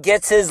 God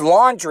gets his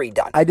laundry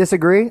done. I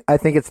disagree. I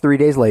think it's 3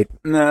 days late.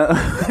 No.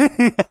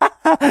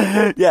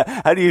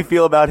 Yeah. How do you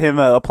feel about him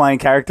applying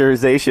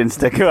characterizations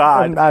to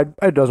God?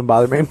 It doesn't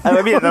bother me.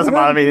 I mean, it doesn't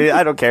bother me.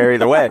 I don't care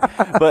either way.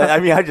 But I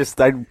mean,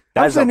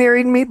 I'm sitting here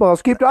eating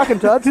meatballs. Keep talking,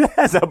 Tuds.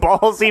 That's a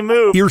ballsy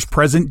move. Here's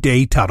present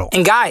day Tuttle.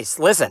 And guys,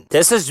 listen,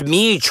 this is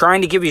me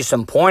trying to give you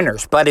some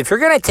pointers, but if you're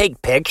going to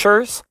take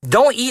pictures,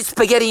 don't eat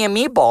spaghetti and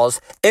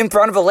meatballs in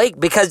front of a lake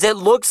because it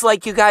looks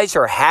like you guys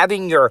are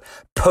having your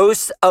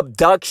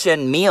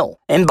post-abduction meal.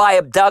 And by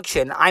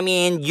abduction, I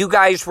mean you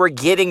guys were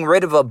getting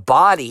rid of a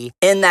body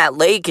in that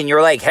lake and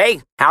you're like,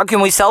 hey, how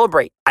can we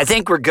celebrate? I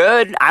think we're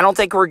good. I don't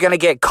think we're going to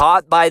get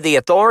caught by the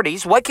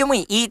authorities. What can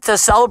we eat to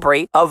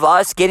celebrate of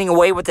us getting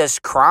away with this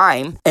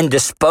crime and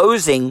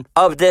disposing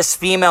of this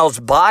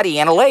female's body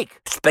in a lake?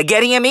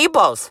 Spaghetti and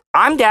meatballs.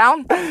 I'm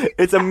down.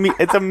 It's a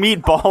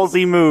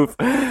meatballsy move.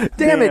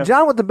 Damn it,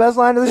 John with the best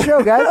line of the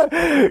show,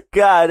 guys.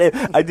 God,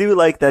 I do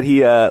like that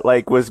he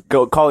was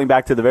calling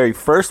back to the very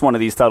first one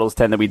of these Tuttles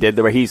 10 that we did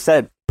where he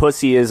said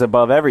pussy is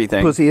above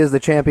everything. Pussy is the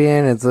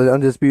champion. It's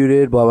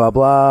undisputed, blah, blah,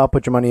 blah.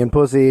 Put your money in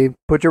pussy.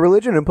 Put your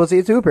religion in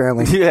pussy too,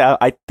 apparently. Yeah,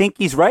 I think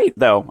he's right,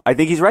 though. I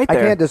think he's right there.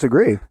 I can't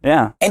disagree.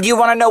 Yeah. And do you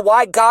want to know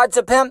why God's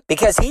a pimp?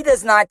 Because he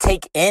does not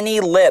take any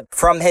lip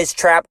from his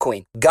trap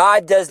queen.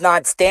 God does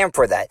not stand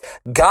for that.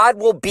 God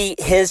will beat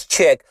his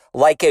chick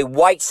like a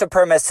white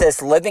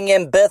supremacist living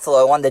in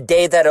Bithlo on the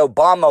day that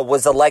Obama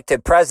was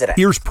elected president.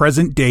 Here's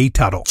present day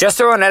Tuttle. Just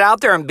throwing it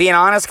out there and being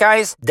honest,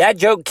 guys, that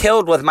joke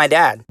killed with my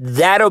dad.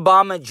 That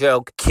Obama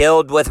joke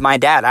killed with my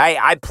dad.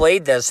 I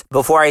played this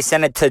before I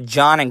sent it to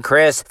John and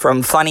Chris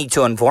from Funny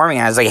to Informing.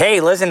 I was like,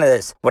 hey, listen to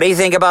this. What do you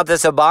think about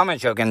this Obama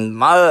joke? And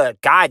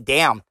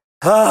goddamn.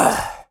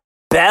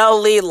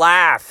 Belly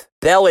laugh.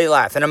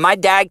 And if my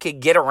dad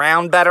could get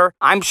around better,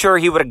 I'm sure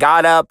he would have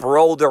got up,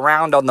 rolled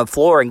around on the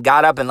floor, and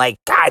got up and like,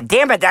 God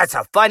damn it, that's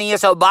the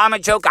funniest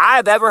Obama joke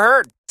I've ever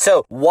heard.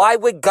 So why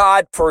would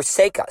God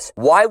forsake us?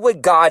 Why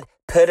would God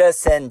put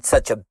us in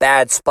such a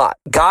bad spot?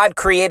 God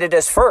created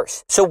us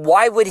first. So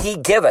why would he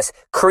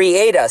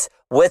create us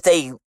with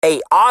a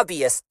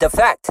obvious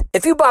defect?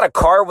 If you bought a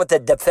car with a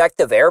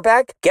defective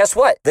airbag, guess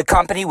what? The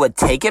company would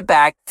take it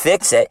back,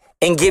 fix it,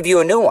 and give you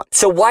a new one.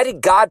 So why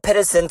did God put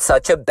us in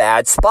such a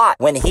bad spot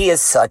when he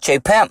is such a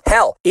pimp?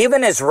 Hell,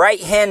 even his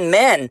right-hand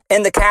men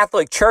in the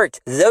Catholic Church,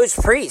 those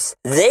priests,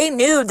 they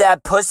knew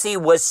that pussy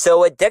was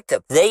so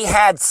addictive. They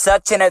had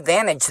such an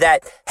advantage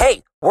that,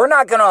 hey, we're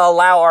not going to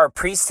allow our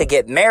priests to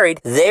get married.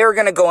 They are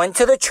going to go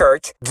into the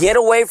church, get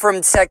away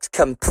from sex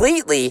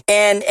completely,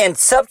 and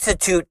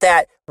substitute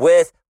that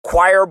with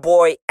choir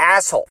boy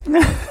asshole.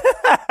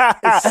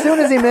 As soon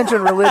as he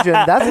mentioned religion,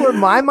 that's where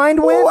my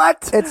mind went.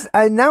 What?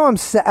 Now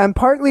I'm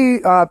partly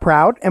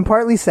proud and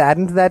partly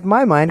saddened that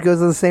my mind goes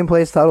to the same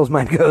place Tuttle's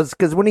mind goes.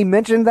 Because when he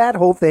mentioned that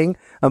whole thing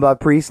about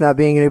priests not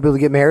being able to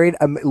get married,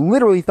 I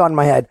literally thought in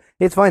my head,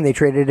 it's fine. They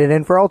traded it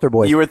in for altar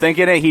boys. You were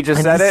thinking it. He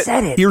just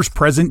said it. Here's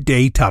present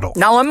day Tuttle.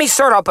 Now let me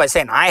start off by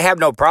saying I have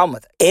no problem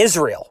with it.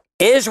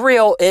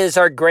 Israel is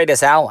our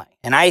greatest ally,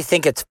 and I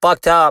think it's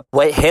fucked up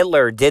what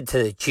Hitler did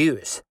to the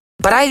Jews.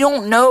 But I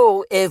don't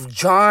know if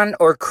John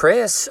or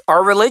Chris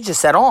are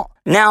religious at all.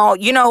 Now,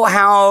 you know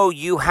how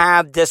you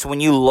have this when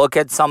you look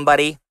at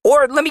somebody?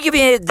 Or let me give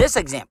you this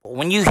example.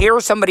 When you hear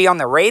somebody on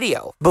the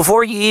radio,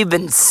 before you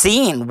even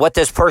seen what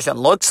this person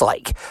looks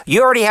like,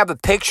 you already have a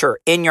picture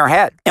in your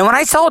head. And when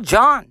I saw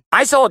John,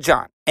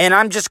 and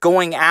I'm just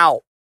going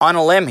out on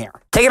a limb here,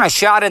 taking a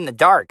shot in the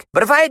dark.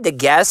 But if I had to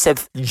guess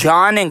if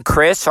John and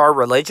Chris are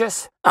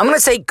religious, I'm going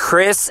to say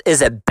Chris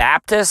is a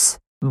Baptist.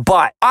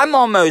 But I'm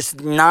almost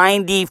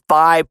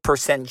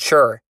 95%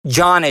 sure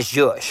John is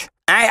Jewish.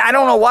 I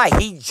don't know why.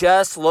 He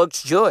just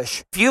looks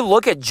Jewish. If you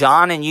look at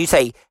John and you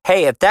say,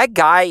 hey, if that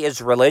guy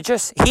is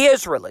religious, he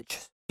is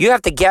religious. You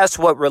have to guess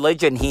what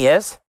religion he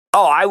is.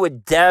 Oh, I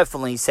would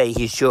definitely say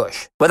he's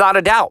Jewish. Without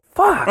a doubt.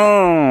 Fuck.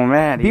 Oh,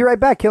 man. Be right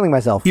back, killing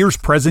myself. Here's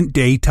present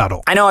day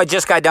Tuttle. I know I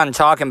just got done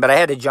talking, but I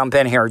had to jump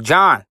in here.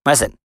 John,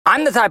 listen.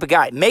 I'm the type of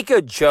guy, make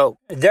a joke.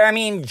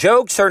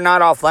 Jokes are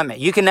not off limit.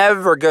 You can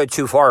never go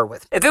too far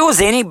with. If it was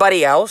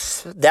anybody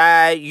else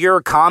that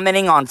you're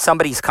commenting on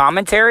somebody's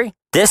commentary,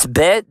 this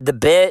bit, the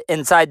bit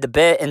inside the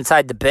bit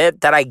inside the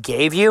bit that I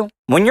gave you,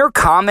 when you're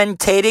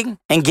commentating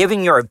and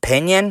giving your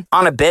opinion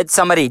on a bit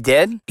somebody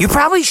did, you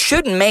probably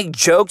shouldn't make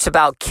jokes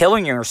about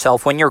killing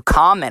yourself when you're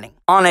commenting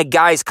on a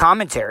guy's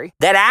commentary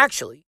that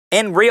actually,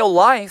 in real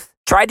life,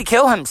 tried to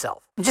kill himself.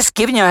 I'm just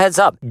giving you a heads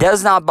up.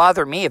 Does not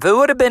bother me. If it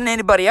would have been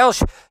anybody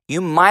else,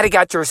 you might have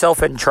got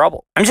yourself in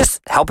trouble. I'm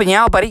just helping you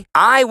out, buddy.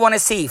 I want to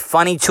see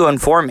Funny to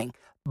Informing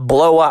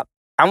blow up.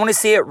 I want to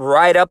see it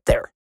right up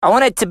there. I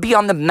want it to be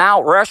on the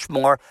Mount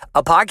Rushmore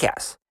of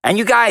podcasts. And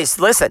you guys,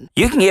 listen,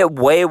 you can get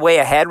way, way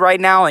ahead right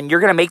now and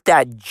you're going to make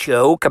that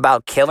joke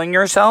about killing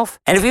yourself.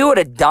 And if you would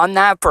have done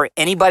that for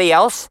anybody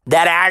else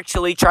that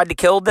actually tried to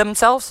kill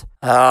themselves,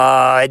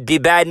 it'd be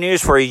bad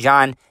news for you,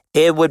 John.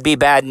 It would be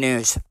bad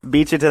news.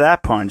 Beat you to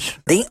that punch.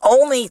 The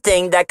only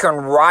thing that can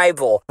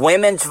rival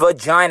women's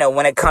vagina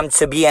when it comes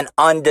to being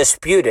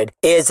undisputed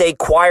is a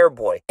choir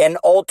boy, an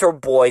altar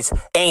boy's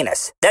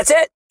anus. That's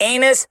it.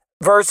 Anus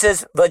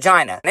versus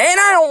vagina. And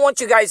I don't want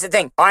you guys to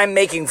think I'm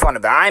making fun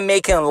of it. I'm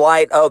making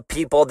light of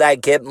people that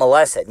get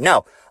molested.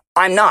 No,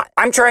 I'm not.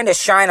 I'm trying to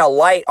shine a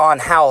light on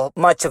how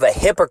much of a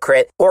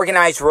hypocrite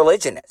organized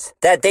religion is.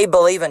 That they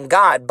believe in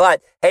God,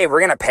 but hey,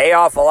 we're going to pay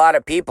off a lot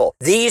of people.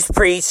 These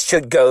priests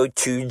should go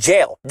to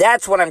jail.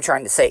 That's what I'm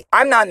trying to say.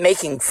 I'm not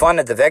making fun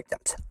of the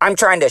victims. I'm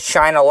trying to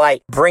shine a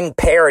light, bring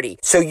parity,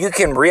 so you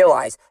can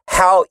realize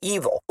how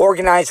evil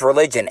organized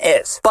religion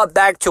is. But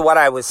back to what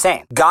I was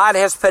saying. God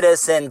has put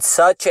us in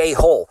such a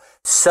hole,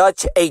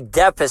 such a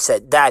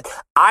deficit that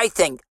I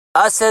think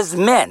us as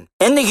men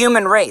in the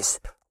human race,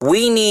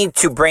 we need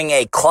to bring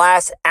a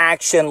class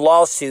action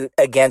lawsuit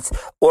against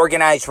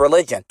organized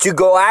religion to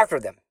go after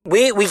them.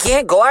 We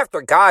can't go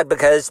after God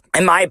because,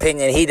 in my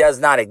opinion, he does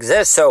not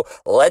exist. So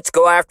let's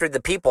go after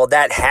the people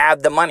that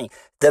have the money,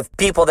 the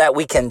people that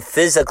we can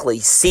physically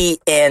see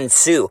and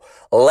sue.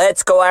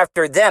 Let's go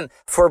after them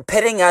for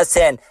putting us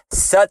in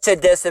such a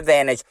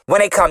disadvantage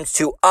when it comes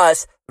to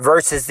us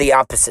versus the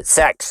opposite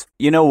sex.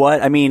 You know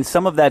what? I mean,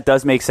 some of that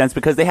does make sense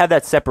because they have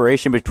that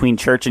separation between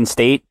church and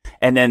state,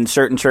 and then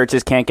certain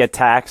churches can't get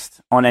taxed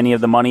on any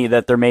of the money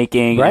that they're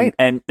making. Right.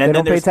 And they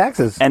don't pay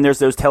taxes. And there's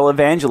those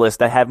televangelists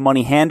that have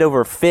money hand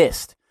over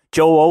fist.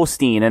 Joel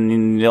Osteen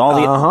and all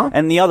the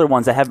and the other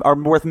ones that are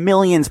worth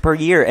millions per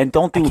year and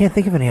don't do. I can't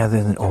think of any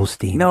other than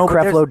Osteen. No,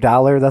 Creflo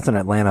Dollar, that's an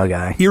Atlanta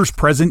guy. Here's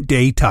present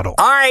day Tuttle.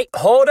 All right,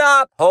 hold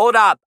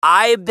up.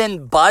 I've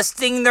been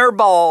busting their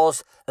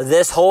balls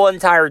this whole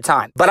entire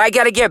time. But I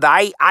got to give,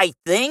 I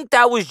think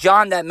that was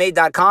John that made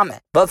that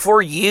comment. But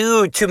for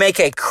you to make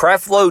a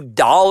Creflo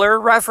Dollar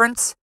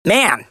reference,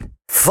 man,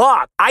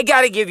 fuck, I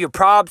gotta give you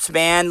props,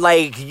 man.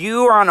 Like,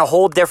 you are on a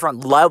whole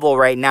different level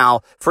right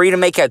now for you to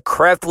make a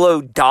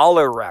Creflo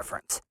Dollar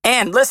reference.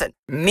 And listen,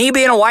 me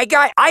being a white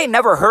guy, I had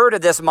never heard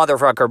of this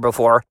motherfucker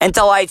before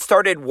until I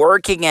started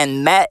working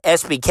and met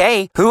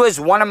SBK, who is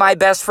one of my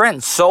best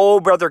friends, soul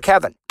brother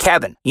Kevin.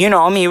 Kevin, you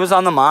know him, he was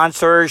on the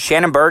Monster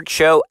Shannon Burke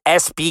show,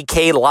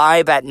 SBK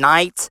Live at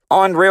night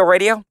on Real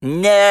Radio.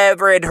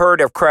 Never had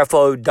heard of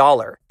Creflo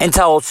Dollar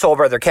until soul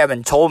brother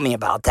Kevin told me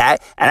about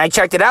that, and I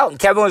checked it out, and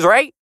Kevin was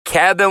right.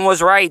 Kevin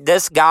was right.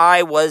 This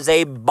guy was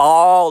a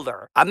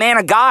baller. A man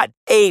of God.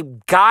 A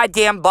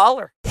goddamn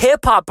baller.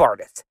 Hip-hop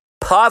artist.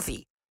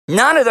 Puffy.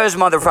 None of those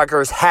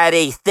motherfuckers had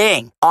a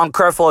thing on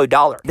Creflo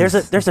Dollar. There's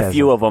a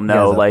few of them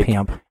though. Like,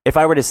 pimp. if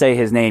I were to say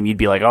his name, you'd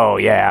be like, "Oh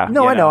yeah."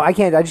 No, I know. I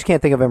can't. I just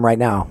can't think of him right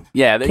now.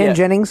 Yeah, Ken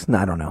Jennings? No,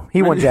 I don't know.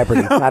 He won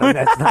Jeopardy. I don't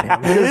know. It's not him.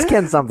 It's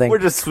Ken something. We're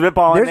just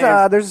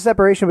spitballing. There's a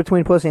separation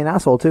between pussy and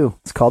asshole too.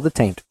 It's called the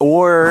taint.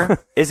 Or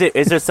is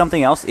there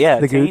something else? Yeah,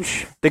 the taint.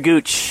 gooch. The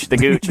gooch. The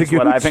gooch is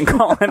what I've been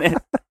calling it.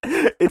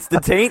 It's the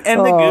taint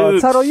and the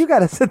gooch. Tuttle, you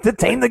got us at the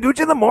taint and the gooch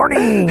in the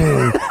morning.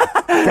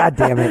 God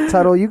damn it,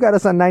 Tuttle, you got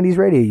us on 90s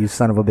radio, you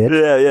son of a bitch.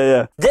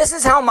 Yeah. This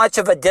is how much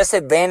of a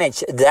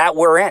disadvantage that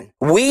we're in.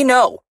 We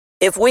know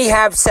if we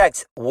have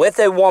sex with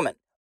a woman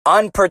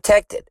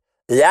unprotected,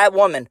 that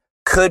woman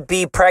could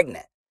be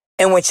pregnant.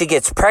 And when she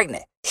gets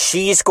pregnant,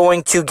 she's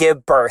going to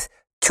give birth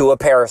to a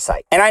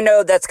parasite. And I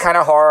know that's kind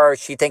of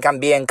harsh. You think I'm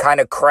being kind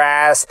of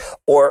crass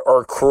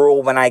or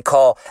cruel when I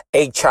call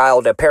a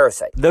child a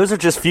parasite. Those are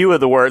just few of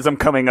the words I'm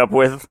coming up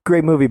with.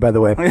 Great movie, by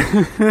the way.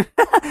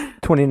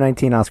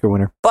 2019 Oscar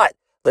winner. But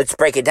let's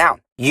break it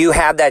down. You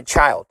have that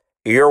child,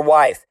 your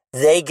wife.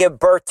 They give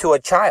birth to a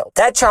child.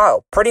 That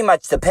child pretty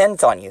much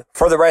depends on you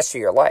for the rest of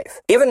your life.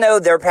 Even though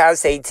they're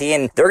past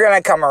 18, they're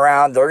going to come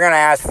around, they're going to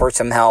ask for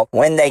some help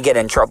when they get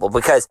in trouble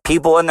because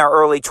people in their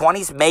early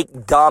 20s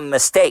make dumb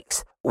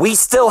mistakes. we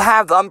still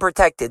have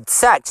unprotected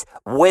sex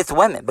with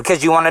women.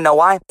 Because you want to know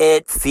why?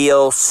 It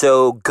feels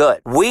so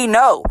good. We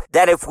know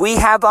that if we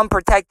have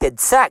unprotected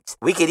sex,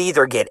 we could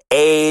either get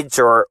AIDS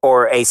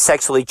or a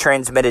sexually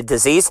transmitted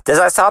disease. Does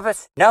that stop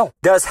us? No.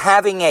 Does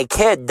having a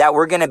kid that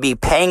we're going to be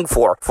paying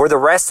for the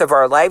rest of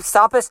our life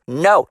stop us?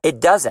 No, it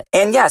doesn't.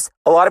 And yes,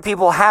 a lot of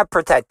people have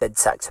protected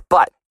sex,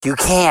 but you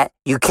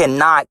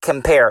cannot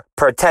compare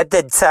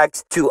protected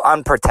sex to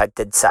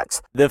unprotected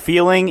sex. The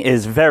feeling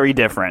is very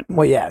different.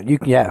 Well,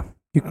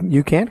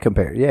 you can't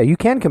compare. Yeah, you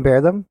can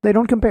compare them. They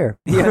don't compare.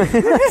 Yeah.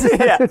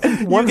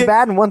 One's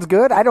bad and one's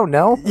good. I don't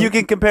know. You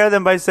can compare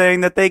them by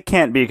saying that they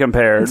can't be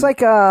compared. It's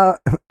like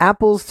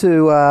apples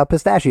to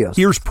pistachios.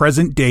 Here's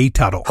present day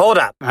Tuttle. Hold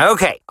up.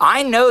 Okay.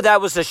 I know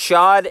that was a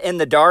shot in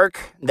the dark.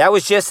 That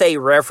was just a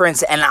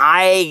reference, and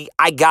I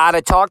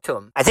gotta talk to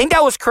him. I think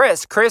that was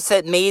Chris. Chris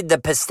that made the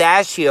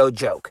pistachio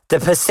joke. The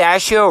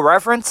pistachio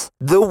reference?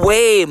 The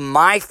way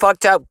my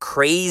fucked up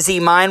crazy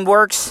mind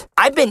works,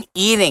 I've been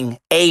eating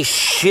a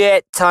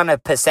shit ton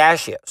of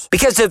pistachios.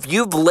 Because if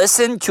you've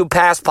listened to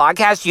past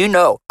podcasts, you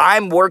know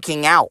I'm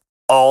working out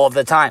all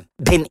the time.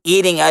 Been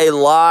eating a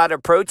lot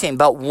of protein,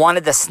 but one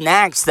of the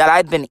snacks that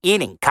I've been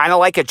eating, kind of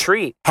like a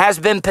treat, has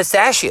been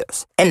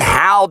pistachios. And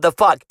how the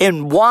fuck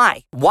and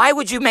why? Why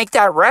would you make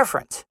that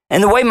reference?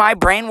 And the way my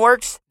brain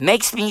works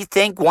makes me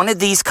think one of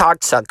these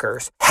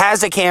cocksuckers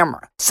has a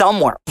camera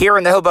somewhere here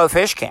in the Hobo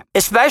Fish Camp,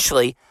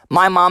 especially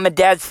my mom and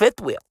dad's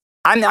fifth wheel.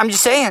 I'm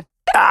just saying.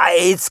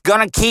 It's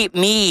gonna keep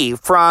me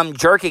from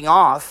jerking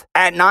off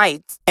at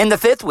night in the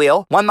fifth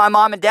wheel when my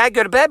mom and dad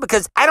go to bed,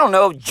 because I don't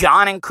know if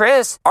John and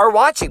Chris are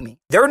watching me.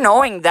 They're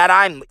knowing that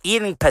I'm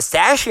eating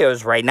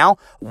pistachios right now.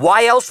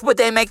 Why else would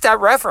they make that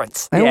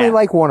reference? I only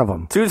like one of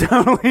them. Two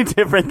totally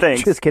different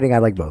things. Just kidding. I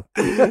like both.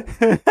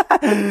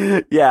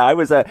 Yeah, I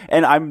was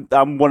and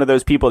I'm one of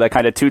those people that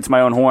kind of toots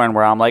my own horn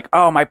where I'm like,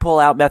 oh, my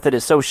pull-out method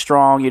is so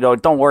strong,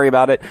 don't worry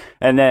about it.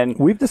 And then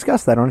we've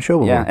discussed that on the show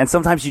before. Yeah, and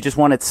sometimes you just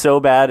want it so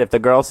bad. If the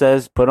girl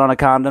says put on a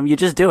condom, you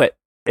just do it.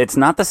 It's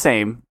not the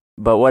same,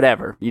 but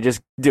whatever. You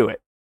just do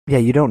it. Yeah,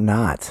 you don't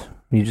not.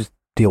 You just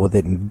deal with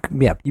it and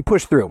you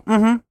push through.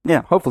 Mm-hmm.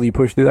 Yeah, hopefully you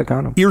push through that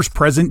condom. Here's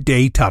present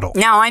day Tuttle.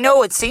 Now, I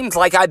know it seems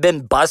like I've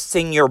been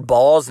busting your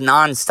balls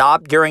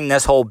nonstop during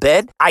this whole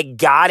bit. I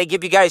gotta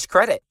give you guys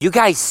credit. You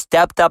guys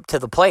stepped up to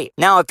the plate.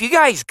 Now, if you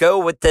guys go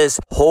with this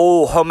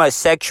whole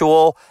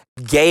homosexual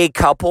gay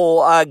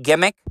couple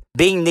gimmick,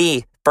 being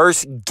the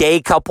first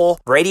gay couple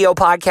radio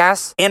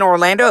podcast in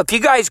Orlando, if you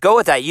guys go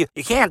with that, you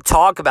can't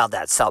talk about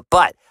that stuff,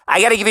 but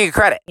I gotta give you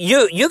credit.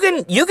 You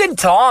can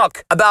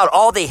talk about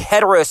all the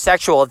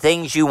heterosexual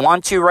things you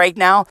want to right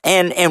now,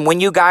 and when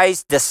you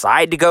guys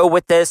decide to go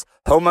with this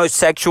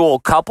homosexual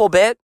couple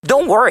bit,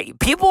 don't worry.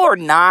 People are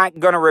not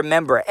going to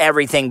remember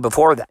everything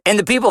before that. And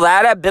the people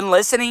that have been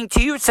listening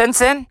to you since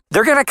then,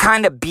 they're going to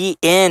kind of be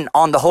in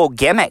on the whole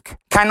gimmick.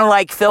 Kind of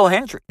like Phil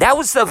Hendry. That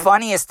was the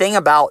funniest thing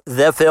about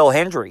the Phil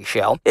Hendry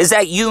show, is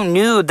that you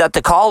knew that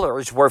the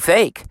callers were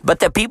fake. But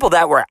the people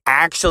that were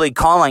actually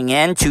calling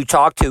in to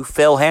talk to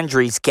Phil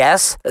Hendry's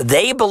guests,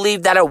 they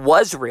believed that it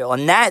was real.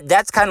 And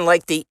that's kind of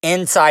like the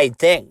inside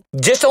thing.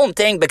 Just don't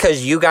think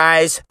because you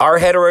guys are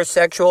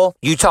heterosexual,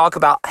 you talk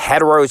about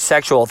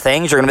heterosexual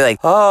things, you're going to be like,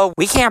 oh,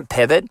 we can't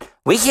pivot.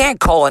 We can't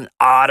call an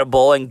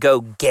audible and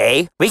go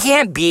gay. We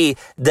can't be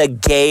the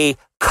gay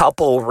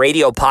couple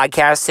radio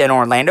podcast in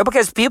Orlando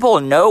because people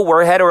know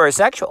we're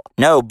heterosexual.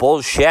 No,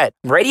 bullshit.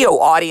 Radio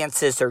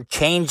audiences are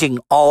changing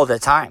all the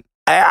time.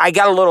 I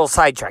got a little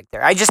sidetracked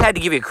there. I just had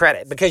to give you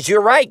credit because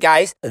you're right,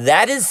 guys.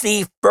 That is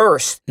the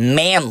first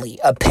manly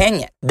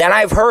opinion that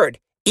I've heard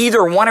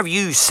either one of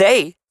you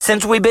say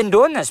since we've been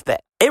doing this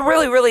bit. It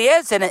really, really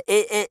is. And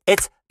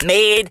it's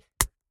made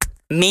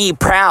me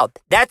proud.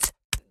 That's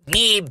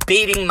me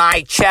beating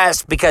my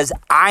chest because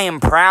I am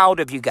proud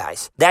of you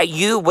guys that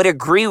you would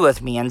agree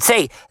with me and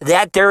say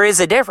that there is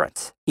a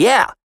difference.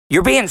 Yeah,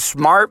 you're being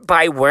smart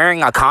by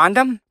wearing a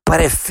condom,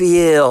 but it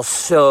feels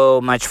so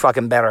much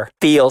fucking better.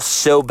 Feels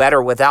so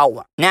better without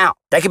one. Now,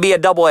 that could be a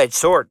double-edged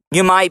sword.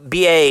 You might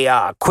be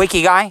a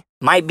quickie guy,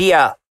 might be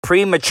a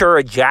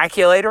premature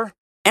ejaculator,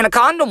 and a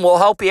condom will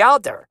help you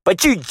out there.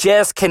 But you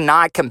just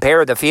cannot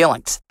compare the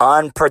feelings.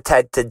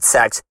 Unprotected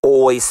sex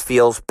always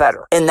feels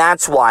better. And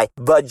that's why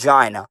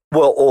vagina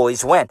will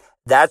always win.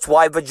 That's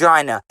why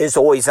vagina is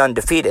always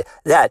undefeated.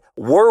 That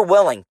we're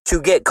willing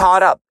to get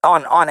caught up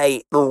on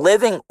a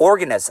living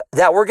organism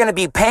that we're going to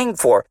be paying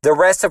for the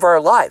rest of our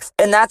lives.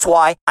 And that's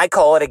why I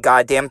call it a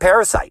goddamn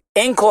parasite.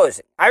 In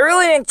closing, I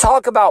really didn't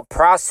talk about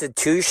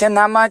prostitution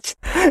that much.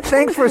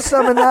 Thanks for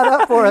summing that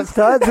up for us,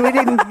 Tuds.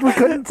 We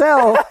couldn't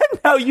tell.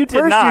 No, you did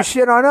not. not. First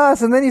you shit on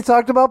us, and then you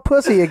talked about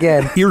pussy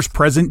again. Here's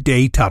present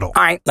day Tuttle.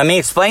 All right, let me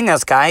explain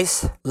this,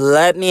 guys.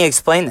 Let me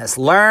explain this.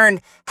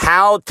 Learn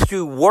how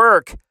to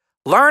work.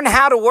 Learn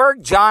how to work,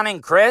 John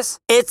and Chris.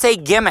 It's a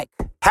gimmick.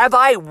 Have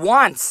I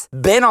once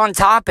been on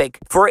topic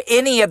for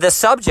any of the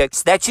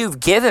subjects that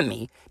you've given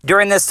me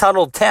during this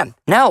Tuttle 10?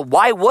 No,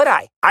 why would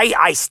I?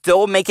 I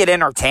still make it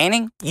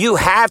entertaining. You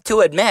have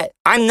to admit,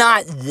 I'm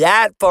not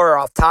that far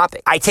off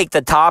topic. I take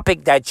the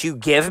topic that you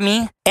give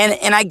me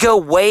and I go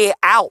way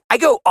out. I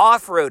go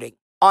off-roading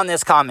on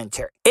this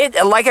commentary.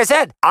 Like I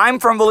said, I'm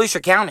from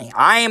Volusia County.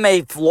 I am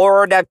a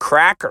Florida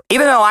cracker.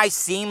 Even though I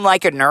seem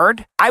like a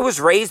nerd, I was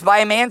raised by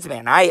a man's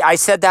man. I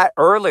said that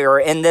earlier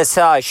in this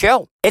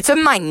show. It's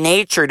in my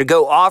nature to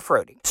go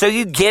off-roading. So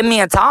you give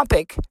me a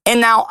topic, and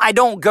now I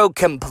don't go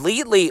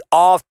completely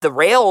off the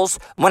rails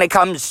when it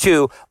comes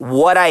to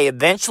what I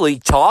eventually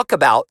talk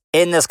about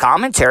in this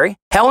commentary.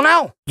 Hell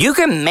no. You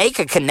can make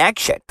a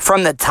connection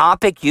from the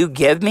topic you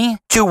give me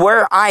to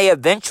where I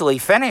eventually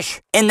finish.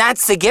 And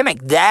that's the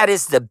gimmick. That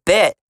is the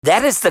bit.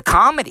 That is the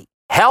comedy.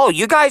 Hell,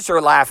 you guys are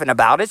laughing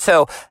about it,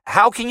 so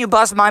how can you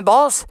bust my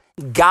balls?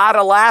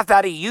 Gotta laugh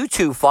out of you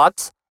two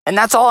fucks. And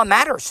that's all that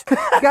matters.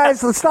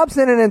 Guys, let's stop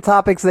sending in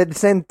topics that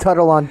send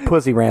Tuttle on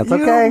pussy rants,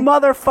 okay? You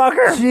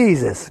motherfucker.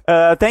 Jesus.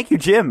 Thank you,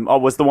 Jim.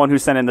 Was the one who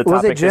sent in the topic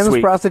Was it Jim's this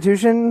week.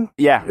 prostitution?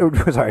 Yeah.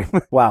 Sorry.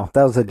 Wow,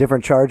 that was a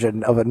different charge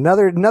of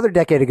another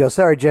decade ago.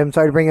 Sorry, Jim.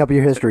 Sorry to bring up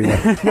your history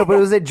there. No, but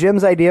was it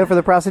Jim's idea for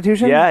the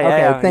prostitution? Yeah.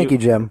 Okay, thank you,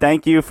 Jim.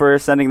 Thank you for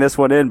sending this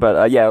one in,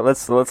 but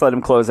let's let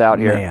him close out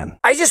here. Man.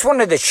 I just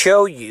wanted to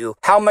show you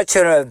how much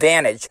of an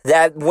advantage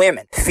that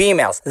women,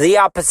 females, the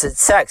opposite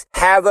sex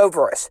have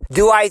over us.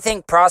 Do I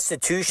think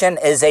prostitution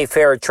is a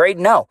fair trade?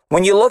 No.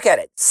 When you look at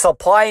it,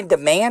 supply and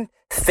demand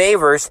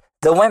favors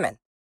the women,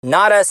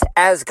 not us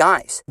as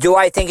guys. Do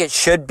I think it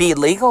should be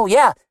legal?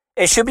 Yeah,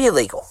 it should be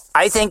legal.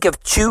 I think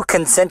if two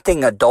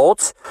consenting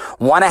adults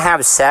want to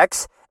have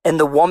sex and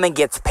the woman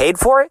gets paid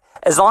for it,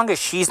 as long as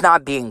she's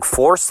not being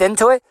forced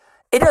into it,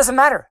 it doesn't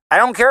matter. I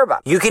don't care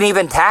about it. You can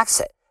even tax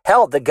it.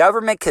 Hell, the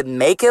government could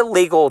make it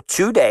legal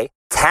today,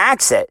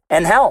 tax it,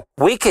 and hell,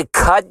 we could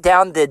cut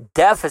down the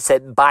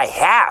deficit by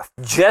half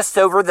just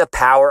over the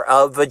power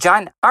of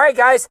vagina. All right,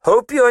 guys,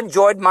 hope you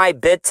enjoyed my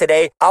bit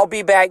today. I'll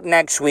be back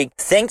next week.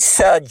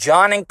 Thanks,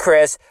 John and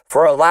Chris,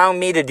 for allowing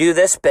me to do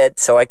this bit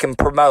so I can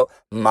promote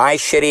my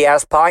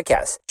shitty-ass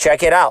podcast.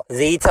 Check it out.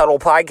 The Tuttle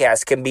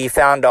Podcast can be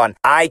found on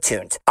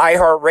iTunes,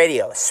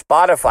 iHeartRadio,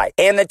 Spotify,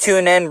 and the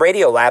TuneIn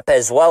Radio app,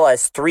 as well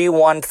as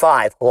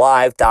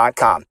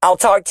 315live.com. I'll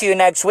talk to you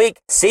next week.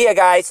 See ya,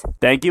 guys.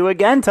 Thank you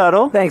again,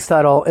 Tuttle. Thanks,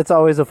 Tuttle. It's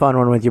always a fun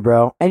one with you,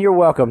 bro. And you're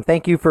welcome.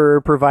 Thank you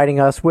for providing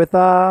us with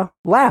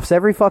laughs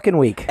every fucking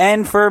week.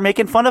 And for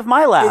making fun of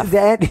my laugh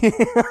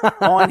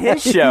on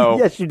his show.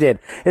 Yes, you did.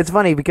 It's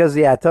funny because,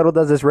 Tuttle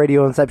does this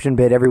Radio Inception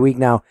bit every week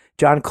now.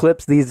 John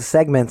clips these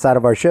segments out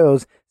of our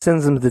shows,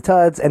 sends them to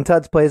Tuds, and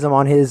Tuds plays them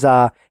on his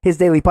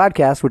daily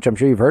podcast, which I'm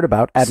sure you've heard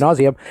about ad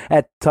nauseum,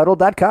 at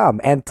Tuttle.com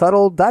and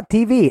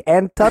Tuttle.tv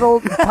and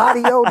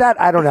Tuttle.patio.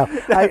 I don't know.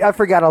 I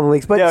forgot all the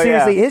links. But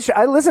seriously, his show,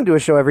 I listen to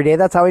his show every day.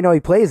 That's how I know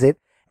he plays it.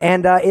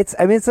 And it's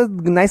a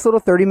nice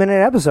little 30-minute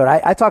episode.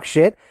 I talk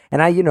shit,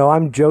 and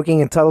I'm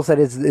joking, and Tuttle said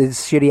it's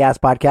shitty-ass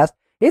podcast.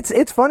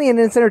 It's funny and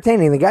it's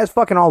entertaining. The guy's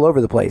fucking all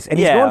over the place, and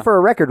he's going for a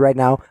record right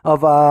now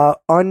of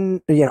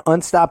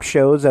unstopped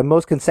shows,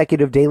 most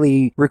consecutive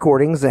daily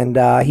recordings, and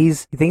I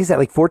think he's at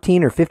like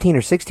 14 or 15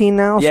 or 16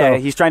 now. Yeah,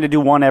 so he's trying to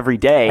do one every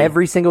day,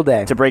 every single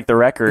day to break the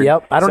record.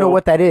 Yep, I don't know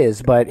what that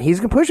is, but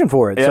he's pushing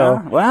for it. Yeah,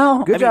 so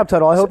well, good job,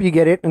 Tuttle. I hope you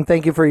get it, and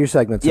thank you for your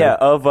segment. Yeah,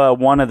 of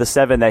one of the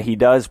 7 that he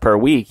does per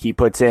week, he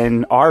puts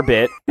in our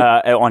bit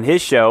on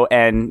his show,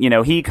 and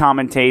he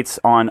commentates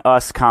on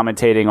us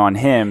commentating on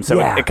him, so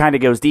it kind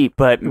of goes deep.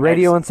 But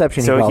Radio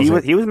Inception. So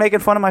he was making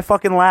fun of my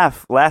fucking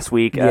laugh last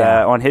week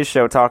on his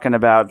show, talking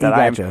about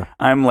that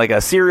I'm like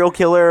a serial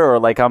killer, or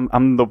like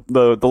I'm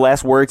the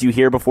last words you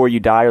hear before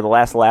you die, or the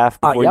last laugh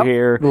before you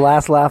hear the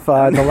last laugh,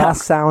 the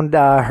last sound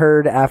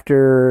heard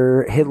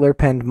after Hitler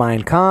penned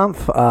Mein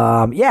Kampf.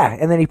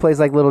 And then he plays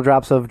like little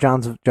drops of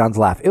John's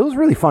laugh. It was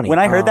really funny. When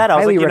I heard that, I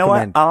was like, you know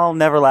what? I'll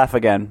never laugh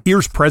again.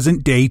 Here's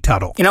present day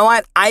Tuttle. You know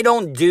what? I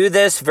don't do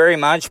this very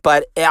much,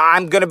 but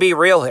I'm gonna be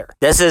real here.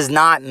 This is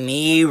not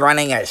me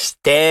running a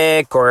stick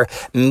or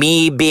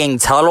me being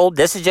Tuttle.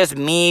 This is just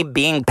me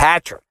being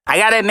Patrick. I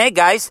gotta admit,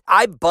 guys,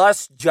 I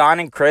bust John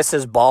and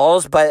Chris's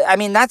balls, but I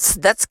mean,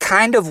 that's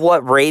kind of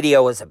what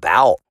radio is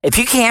about. If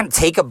you can't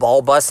take a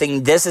ball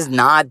busting, this is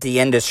not the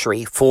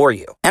industry for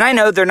you. And I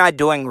know they're not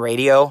doing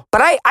radio,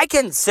 but I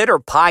consider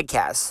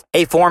podcasts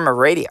a form of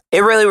radio.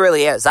 It really,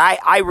 really is.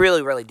 I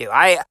really, really do.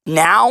 I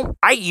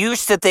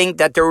used to think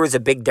that there was a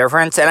big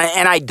difference, and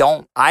I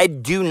don't. I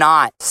do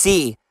not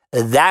see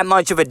that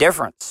much of a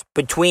difference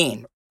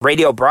between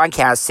radio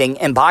broadcasting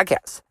and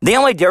podcasts. The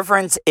only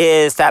difference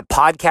is that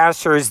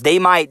podcasters, they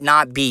might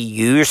not be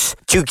used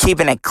to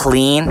keeping it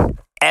clean,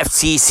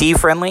 FCC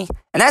friendly,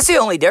 and that's the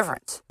only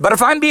difference. But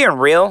if I'm being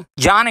real,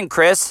 John and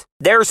Chris,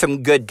 they're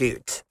some good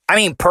dudes. I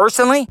mean,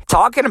 personally,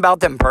 talking about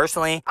them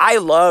personally, I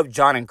love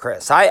John and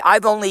Chris.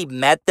 I've only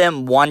met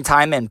them one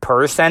time in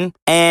person,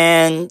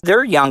 and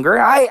they're younger.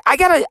 I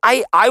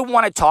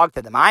want to talk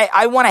to them.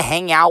 I want to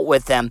hang out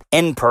with them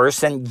in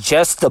person,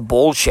 just the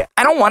bullshit.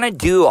 I don't want to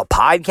do a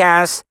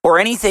podcast or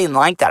anything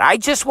like that. I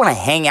just want to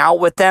hang out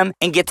with them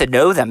and get to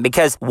know them,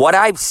 because what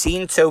I've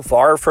seen so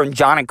far from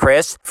John and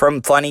Chris,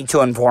 from Funny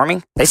to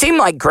Informing, they seem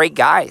like great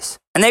guys.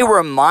 And they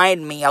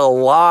remind me a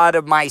lot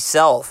of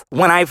myself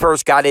when I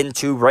first got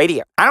into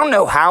radio. I don't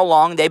know how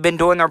long they've been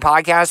doing their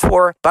podcast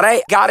for, but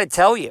I gotta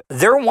tell you,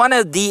 they're one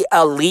of the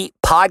elite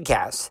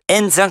podcasts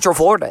in Central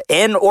Florida,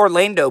 in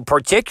Orlando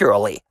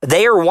particularly.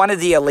 They are one of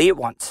the elite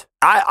ones.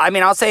 I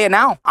mean, I'll say it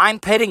now. I'm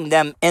pitting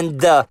them in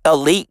the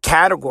elite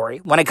category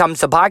when it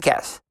comes to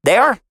podcasts. They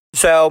are.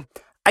 So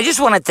I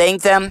just want to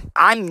thank them.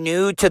 I'm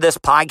new to this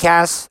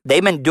podcast.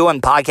 They've been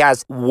doing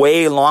podcasts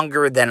way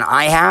longer than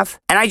I have.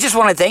 And I just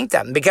want to thank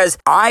them, because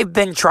I've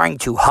been trying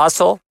to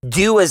hustle,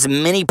 do as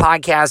many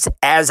podcasts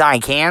as I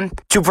can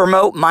to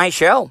promote my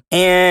show.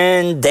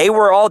 And they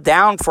were all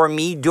down for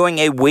me doing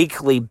a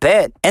weekly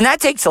bit. And that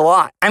takes a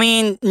lot. I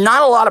mean,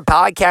 not a lot of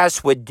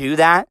podcasts would do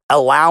that,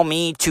 allow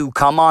me to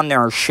come on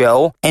their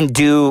show and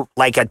do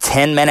like a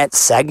 10-minute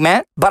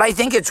segment. But I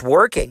think it's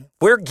working.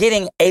 We're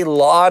getting a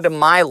lot of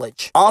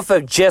mileage off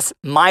of just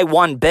my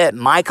one bit,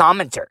 my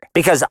commentary,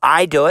 because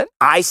I do it.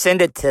 I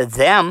send it to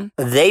them.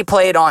 They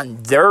play it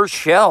on their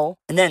show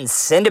and then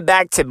send it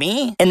back to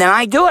me, and then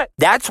I do it.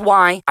 That's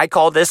why I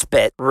call this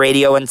bit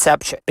Radio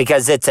Inception,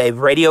 because it's a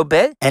radio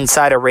bit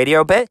inside a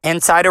radio bit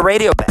inside a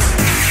radio bit.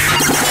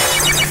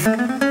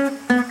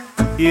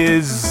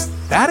 Is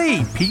that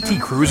a PT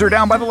Cruiser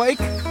down by the lake?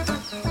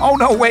 Oh,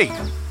 no, wait.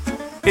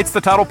 It's the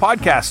Tuttle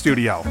Podcast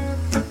Studio.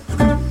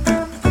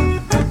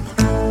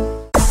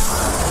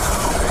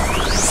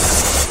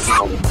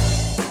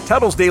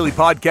 Tuttle's Daily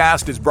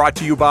Podcast is brought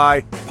to you by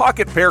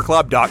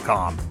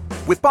PocketPairClub.com.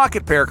 With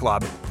Pocket Pair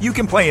Club, you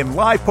can play in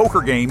live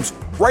poker games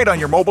right on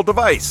your mobile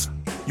device.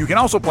 You can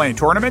also play in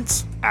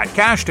tournaments, at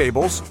cash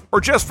tables,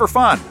 or just for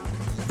fun.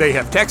 They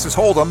have Texas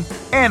Hold'em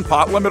and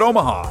Pot Limit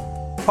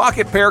Omaha.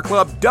 Pocket Pair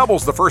Club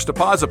doubles the first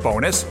deposit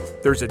bonus.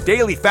 There's a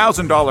daily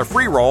 $1,000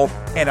 free roll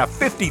and a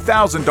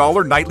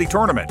 $50,000 nightly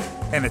tournament.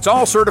 And it's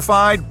all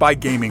certified by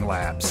Gaming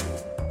Labs.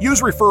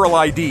 Use referral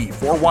ID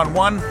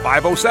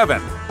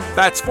 411507.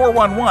 That's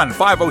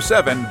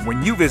 411507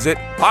 when you visit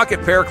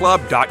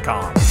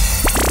PocketPairClub.com.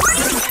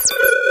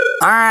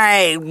 All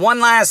right, one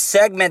last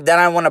segment that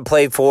I want to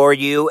play for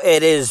you.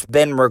 It has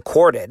been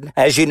recorded.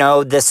 As you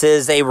know, this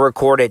is a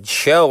recorded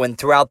show, and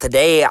throughout the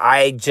day,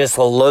 I just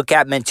look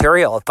at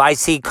material. If I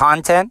see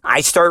content,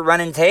 I start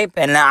running tape,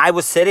 and I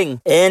was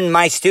sitting in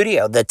my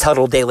studio, the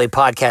Tuttle Daily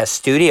Podcast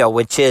Studio,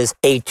 which is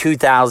a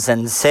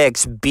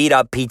 2006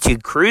 beat-up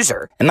PT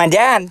Cruiser. And my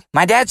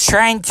dad's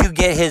trying to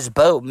get his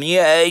boat.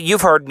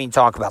 You've heard me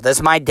talk about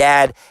this. My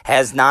dad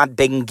has not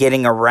been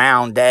getting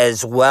around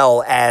as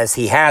well as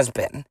he has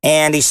been,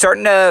 and he's starting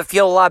to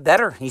feel a lot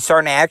better. He's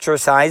starting to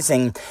exercise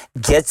and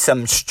get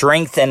some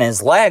strength in his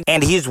leg,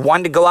 and he's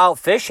wanting to go out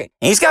fishing.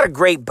 And he's got a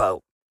great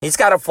boat. He's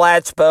got a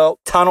flats boat,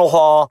 tunnel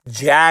haul,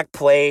 jack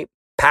plate,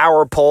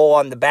 power pole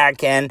on the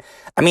back end.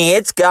 I mean,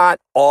 it's got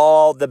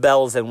all the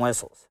bells and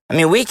whistles. I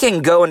mean, we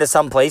can go into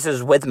some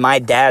places with my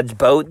dad's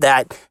boat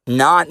that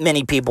not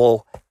many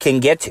people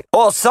can get to.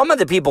 Well, some of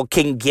the people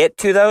can get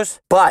to those,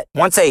 but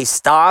once they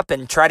stop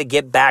and try to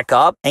get back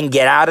up and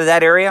get out of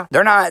that area,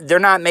 they're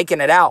not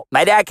making it out.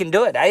 My dad can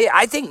do it.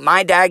 I think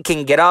my dad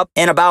can get up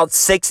in about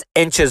 6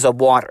 inches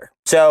of water.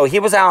 So he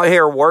was out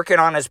here working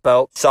on his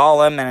boat,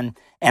 saw him, and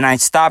I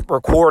stopped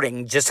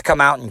recording just to come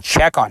out and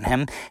check on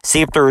him, see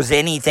if there was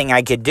anything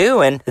I could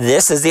do, and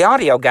this is the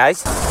audio,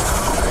 guys.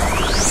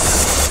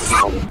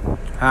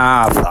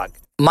 Ah, fuck.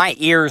 My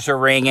ears are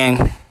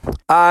ringing.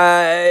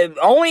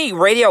 Only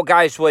radio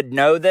guys would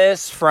know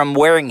this from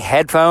wearing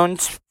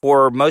headphones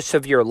for most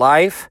of your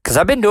life, because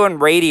I've been doing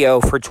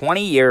radio for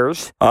 20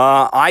 years.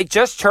 I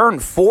just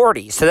turned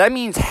 40, so that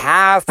means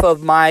half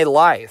of my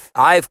life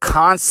I've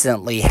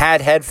constantly had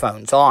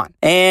headphones on.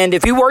 And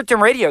if you worked in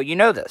radio, you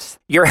know this.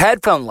 Your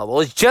headphone level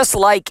is just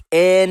like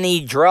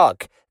any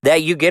drug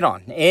that you get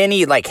on.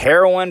 Any like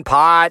heroin,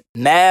 pot,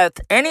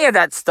 meth, any of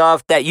that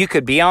stuff that you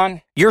could be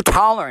on, your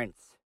tolerance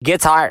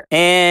gets higher.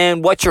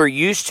 And what you're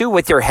used to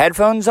with your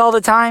headphones all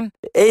the time,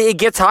 it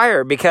gets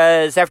higher,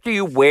 because after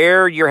you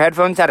wear your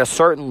headphones at a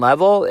certain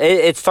level,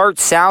 it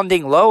starts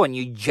sounding low, and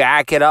you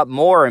jack it up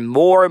more and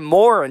more and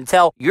more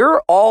until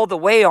you're all the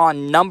way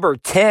on number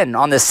 10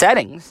 on the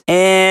settings.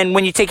 And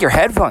when you take your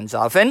headphones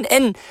off, and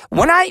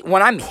when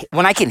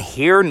I can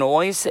hear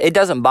noise, it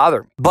doesn't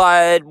bother me.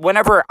 But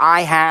whenever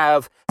I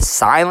have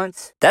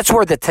silence, that's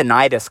where the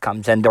tinnitus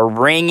comes in. They're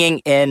ringing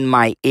in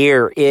my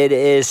ear. It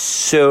is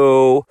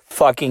so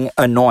fucking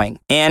annoying.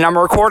 And I'm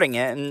recording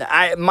it, and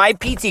my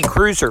PT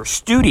Cruiser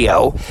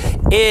studio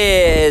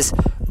is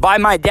by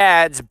my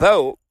dad's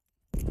boat,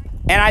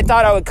 and I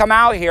thought I would come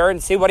out here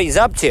and see what he's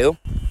up to.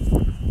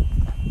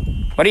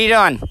 What are you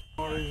doing?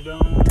 What he's doing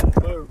on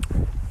the boat.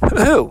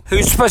 Who?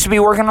 Who's supposed to be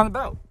working on the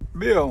boat?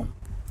 Bill.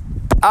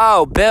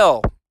 Oh,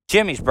 Bill.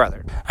 Jimmy's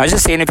brother. I was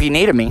just seeing if you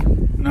needed me.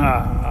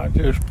 Nah, I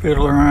just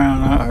fiddle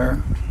around out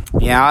here.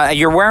 Yeah,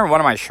 you're wearing one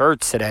of my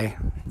shirts today.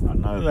 I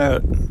know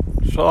that.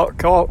 It's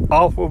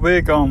awful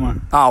big on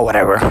me. Oh,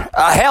 whatever.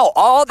 Hell,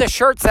 all the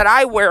shirts that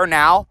I wear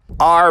now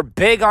are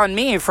big on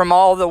me from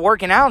all the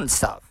working out and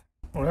stuff.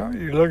 Well,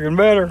 you're looking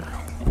better.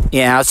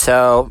 Yeah,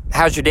 so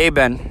how's your day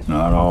been?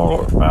 Not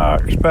all I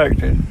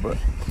expected, but...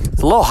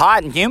 It's a little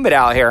hot and humid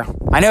out here.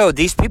 I know,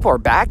 these people are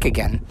back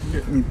again.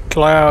 Getting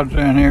clouds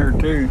in here,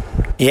 too.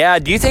 Yeah,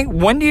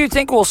 when do you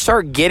think we'll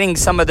start getting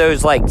some of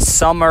those, like,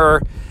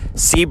 summer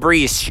sea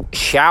breeze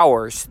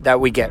showers that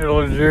we get?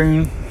 Middle of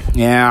June.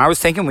 Yeah, I was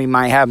thinking we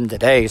might have them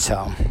today,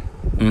 so...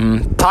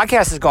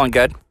 Podcast is going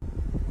good.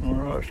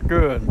 Well, that's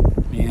good.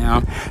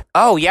 Yeah.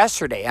 Oh,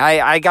 yesterday,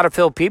 I got to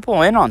fill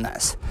people in on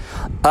this.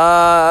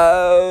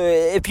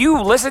 If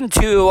you listened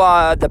to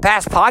the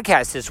past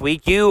podcast this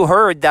week, you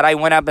heard that I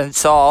went up and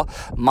saw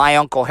my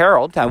Uncle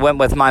Harold. I went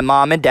with my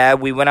mom and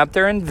dad. We went up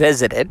there and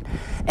visited,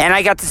 and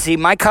I got to see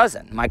my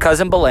cousin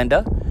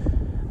Belinda.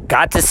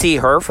 Got to see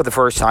her for the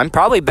first time.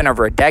 Probably been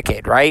over a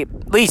decade, right?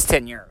 At least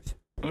 10 years.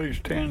 At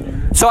least 10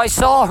 years. So I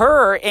saw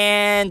her,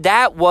 and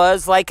that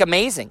was, like,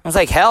 amazing. I was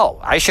like, hell,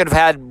 I should have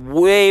had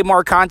way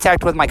more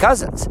contact with my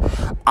cousins.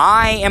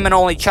 I am an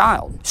only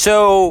child.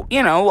 So,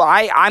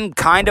 I'm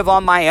kind of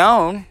on my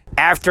own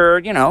after,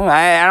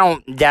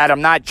 Dad,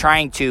 I'm not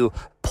trying to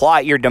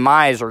plot your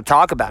demise or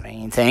talk about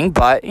anything,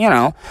 but,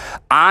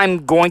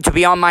 I'm going to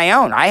be on my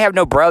own. I have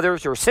no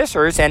brothers or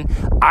sisters, and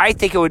I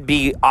think it would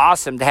be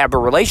awesome to have a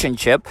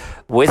relationship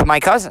with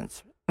my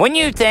cousins. When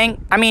you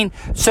think,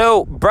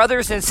 so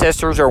brothers and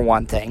sisters are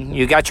one thing.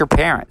 You got your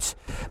parents.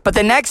 But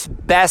the next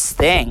best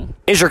thing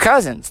is your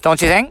cousins,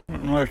 don't you think?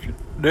 Unless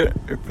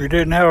if you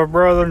didn't have a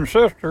brother and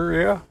sister,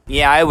 yeah.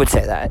 Yeah, I would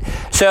say that.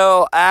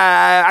 So,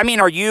 are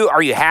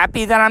you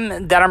happy that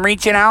I'm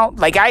reaching out?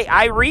 Like,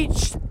 I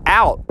reached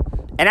out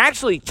and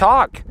actually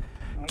talked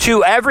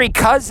to every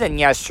cousin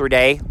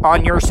yesterday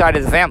on your side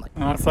of the family.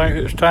 I think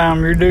it's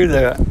time you do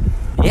that.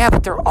 Yeah,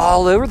 but they're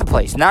all over the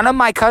place. None of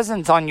my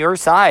cousins on your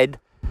side.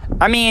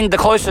 The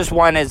closest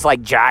one is,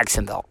 like,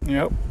 Jacksonville.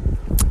 Yep.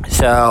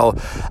 So,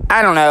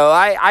 I don't know.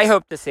 I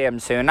hope to see him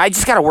soon. I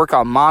just got to work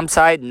on Mom's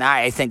side, and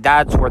I think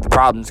that's where the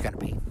problem's going to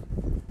be.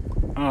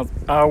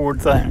 I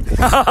would think.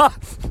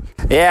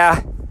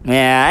 Yeah.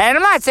 And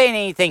I'm not saying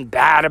anything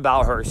bad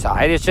about her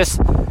side. It's just,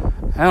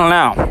 I don't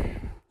know.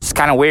 It's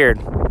kind of weird.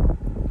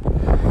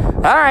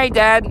 All right,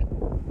 Dad.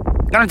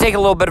 Going to take a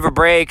little bit of a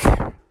break.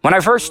 When I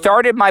first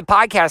started my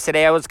podcast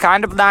today, I was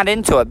kind of not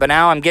into it, but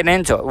now I'm getting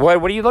into it. What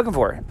are you looking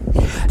for?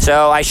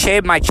 So I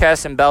shaved my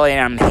chest and belly,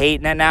 and I'm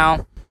hating it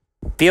now.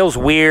 Feels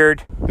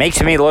weird.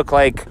 Makes me look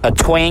like a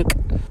twink,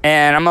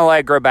 and I'm going to let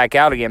it grow back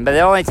out again. But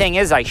the only thing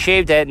is I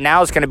shaved it, and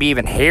now it's going to be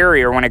even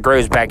hairier when it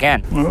grows back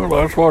in. Well,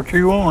 that's what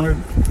you wanted.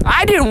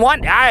 I didn't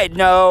want...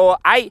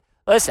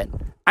 Listen...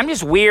 I'm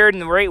just weird in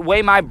the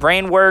way my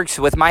brain works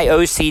with my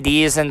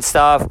OCDs and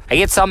stuff. I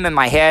get something in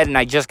my head, and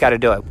I just got to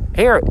do it.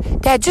 Here,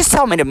 Dad, just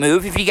tell me to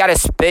move if you got to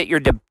spit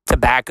your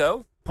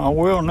tobacco. I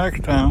will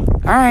next time. All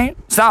right.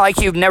 It's not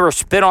like you've never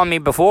spit on me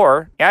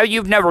before. Yeah,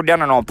 you've never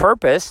done it on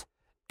purpose.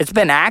 It's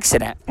been an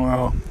accident.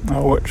 Well, I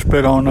wouldn't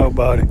spit on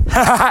nobody.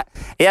 Yeah,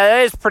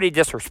 that is pretty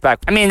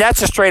disrespectful.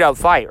 That's a straight-up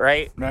fight,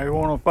 right? Now you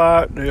want to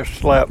fight, just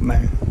slap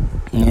me.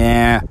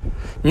 Yeah.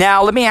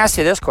 Now, let me ask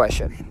you this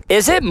question.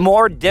 Is it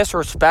more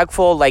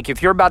disrespectful, like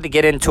if you're about to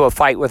get into a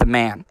fight with a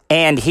man,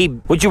 and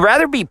would you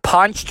rather be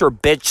punched or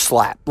bitch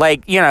slapped?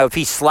 Like, if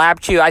he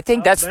slapped you, I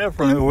think that's... I'd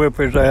definitely whip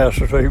his ass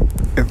if he...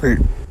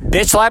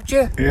 Bitch slapped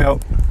you?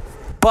 Yep.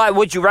 But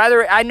would you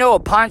rather... I know a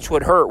punch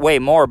would hurt way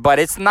more, but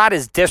it's not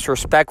as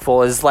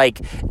disrespectful as, like,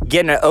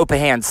 getting an open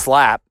hand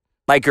slap,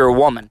 like you're a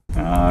woman.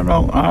 I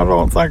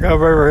don't think I've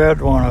ever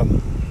had one of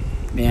them.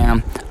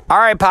 Yeah. All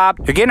right, Pop.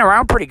 You're getting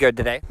around pretty good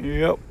today.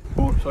 Yep.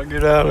 Once I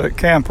get out of the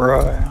camper,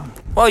 I am.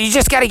 Well, you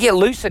just got to get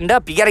loosened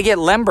up. You got to get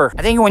limber.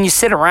 I think when you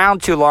sit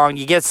around too long,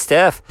 you get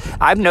stiff.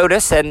 I've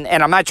noticed, and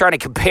I'm not trying to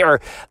compare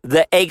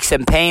the aches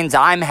and pains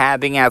I'm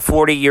having at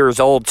 40 years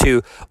old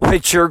to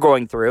what you're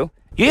going through.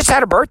 You just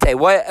had a birthday.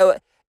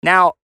 What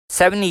now,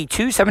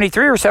 72,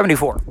 73, or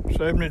 74?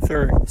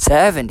 73.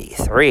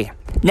 73.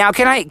 Now,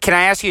 can I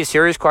ask you a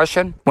serious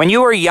question? When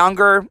you were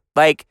younger,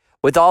 like,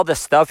 with all the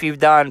stuff you've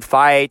done,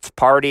 fights,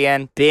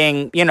 partying,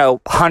 being,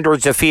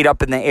 hundreds of feet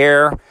up in the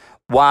air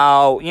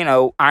while,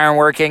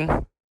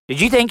 ironworking,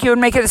 did you think you would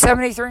make it to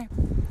 73?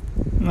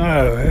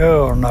 No,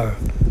 hell no.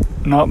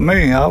 Not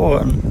me, I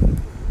wouldn't.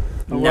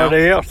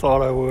 Nobody else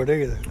thought I would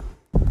either.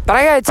 But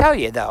I gotta tell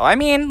you, though,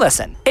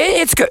 listen,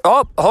 it's good.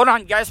 Oh, hold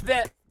on, you guys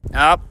spit.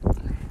 Up.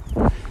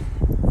 All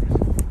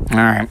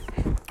right.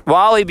 Well,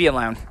 I'll leave you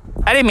alone.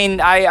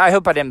 I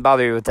hope I didn't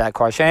bother you with that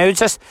question. It was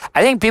just,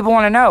 I think people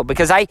want to know,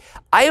 because I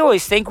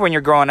always think when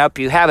you're growing up,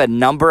 you have a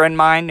number in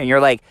mind, and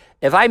you're like,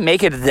 if I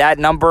make it to that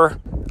number,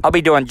 I'll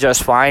be doing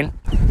just fine.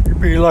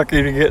 You'd be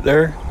lucky to get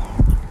there,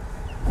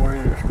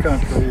 where this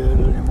country is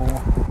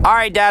anymore. All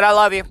right, Dad, I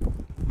love you.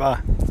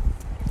 Bye.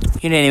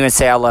 You didn't even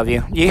say I love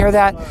you. You hear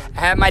that? I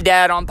had my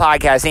dad on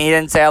podcast, and he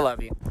didn't say I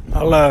love you.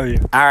 I love you.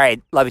 All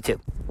right, love you too.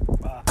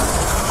 Bye.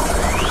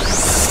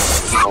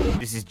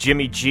 is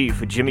Jimmy G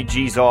for Jimmy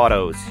G's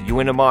Autos.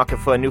 You in the market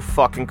for a new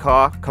fucking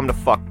car? Come the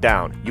fuck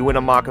down. You in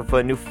the market for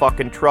a new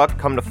fucking truck?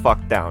 Come the fuck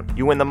down.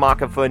 You in the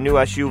market for a new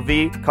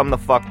SUV? Come the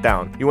fuck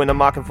down. You in the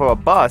market for a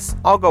bus?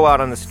 I'll go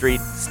out on the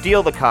street,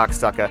 steal the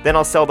cocksucker, then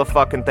I'll sell the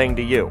fucking thing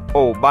to you.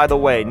 Oh, by the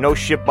way, no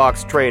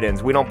shitbox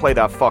trade-ins. We don't play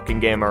that fucking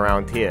game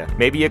around here.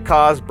 Maybe your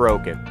car's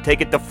broken. Take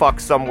it the fuck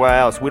somewhere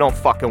else. We don't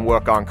fucking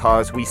work on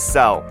cars, we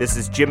sell. This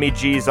is Jimmy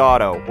G's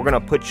Auto. We're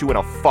gonna put you in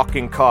a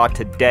fucking car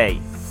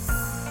today.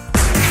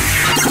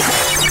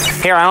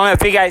 Here, I don't know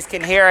if you guys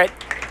can hear it.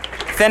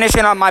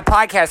 Finishing up my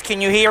podcast,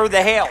 can you hear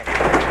the hail?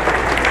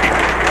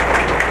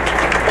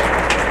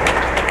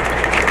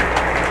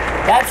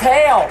 That's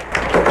hail.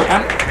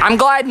 I'm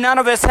glad none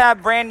of us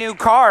have brand new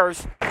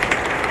cars.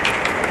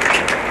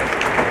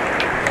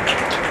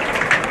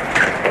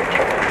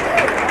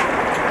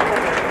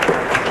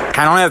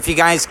 I don't know if you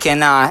guys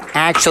can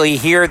actually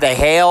hear the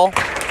hail.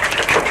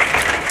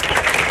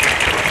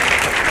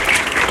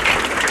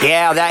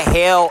 Yeah, that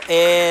hail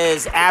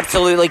is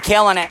absolutely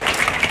killing it.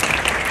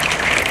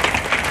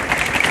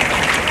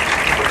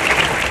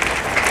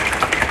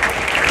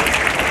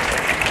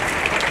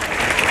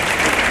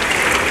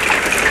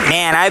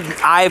 Man,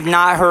 I've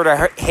not heard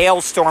a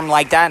hailstorm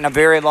like that in a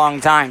very long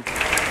time.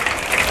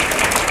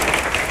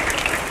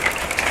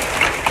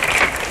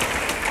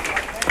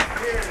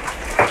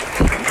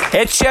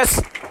 It's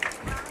just...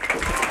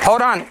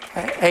 Hold on.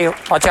 Hey,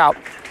 watch out.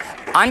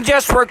 I'm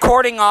just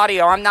recording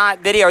audio. I'm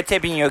not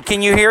videotaping you.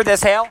 Can you hear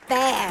this hail?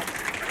 Bad.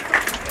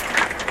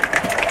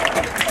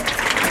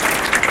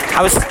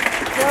 I was...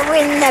 Go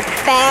in the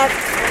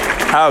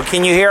bathroom. Oh,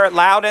 can you hear it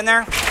loud in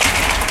there?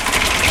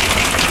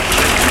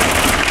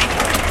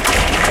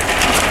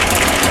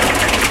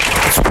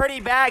 It's pretty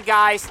bad,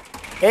 guys.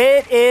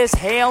 It is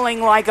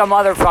hailing like a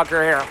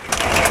motherfucker here.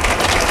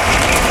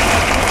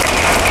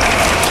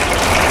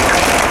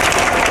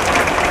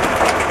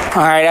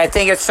 All right, I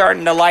think it's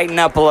starting to lighten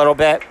up a little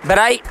bit. But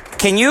I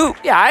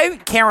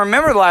can't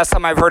remember the last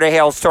time I've heard a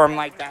hailstorm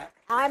like that.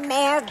 I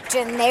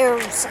imagine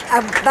there's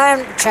a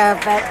bunch of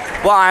it.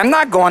 Well, I'm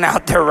not going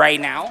out there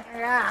right now.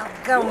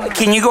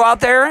 Can you go out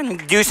there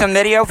and do some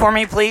video for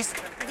me, please?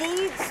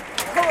 These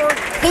poor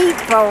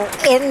people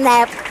in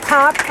that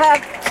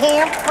pop-up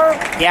camper.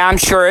 Yeah, I'm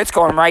sure it's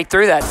going right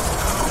through that.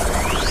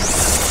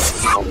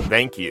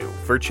 Thank you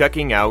for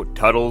checking out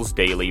Tuttle's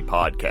Daily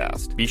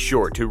Podcast. Be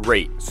sure to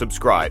rate,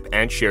 subscribe,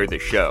 and share the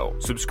show.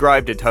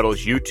 Subscribe to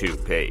Tuttle's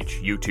YouTube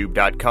page,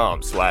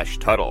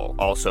 youtube.com/Tuttle.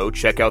 Also,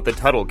 check out the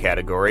Tuttle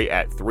category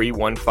at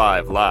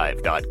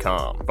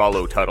 315live.com.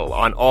 Follow Tuttle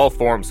on all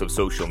forms of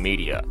social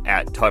media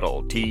at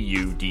Tuttle,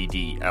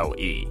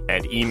 Tuddle,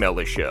 and email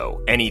the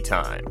show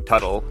anytime,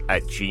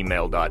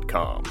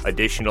 Tuttle@gmail.com.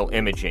 Additional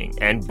imaging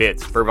and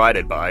bits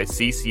provided by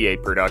CCA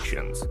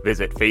Productions.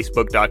 Visit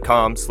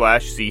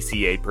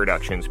facebook.com/CCA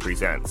Productions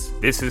presents.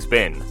 This has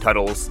been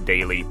Tuttle's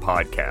Daily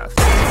Podcast.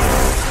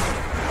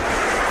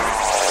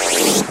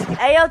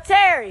 Hey, yo,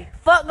 Terry,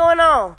 fuck going on?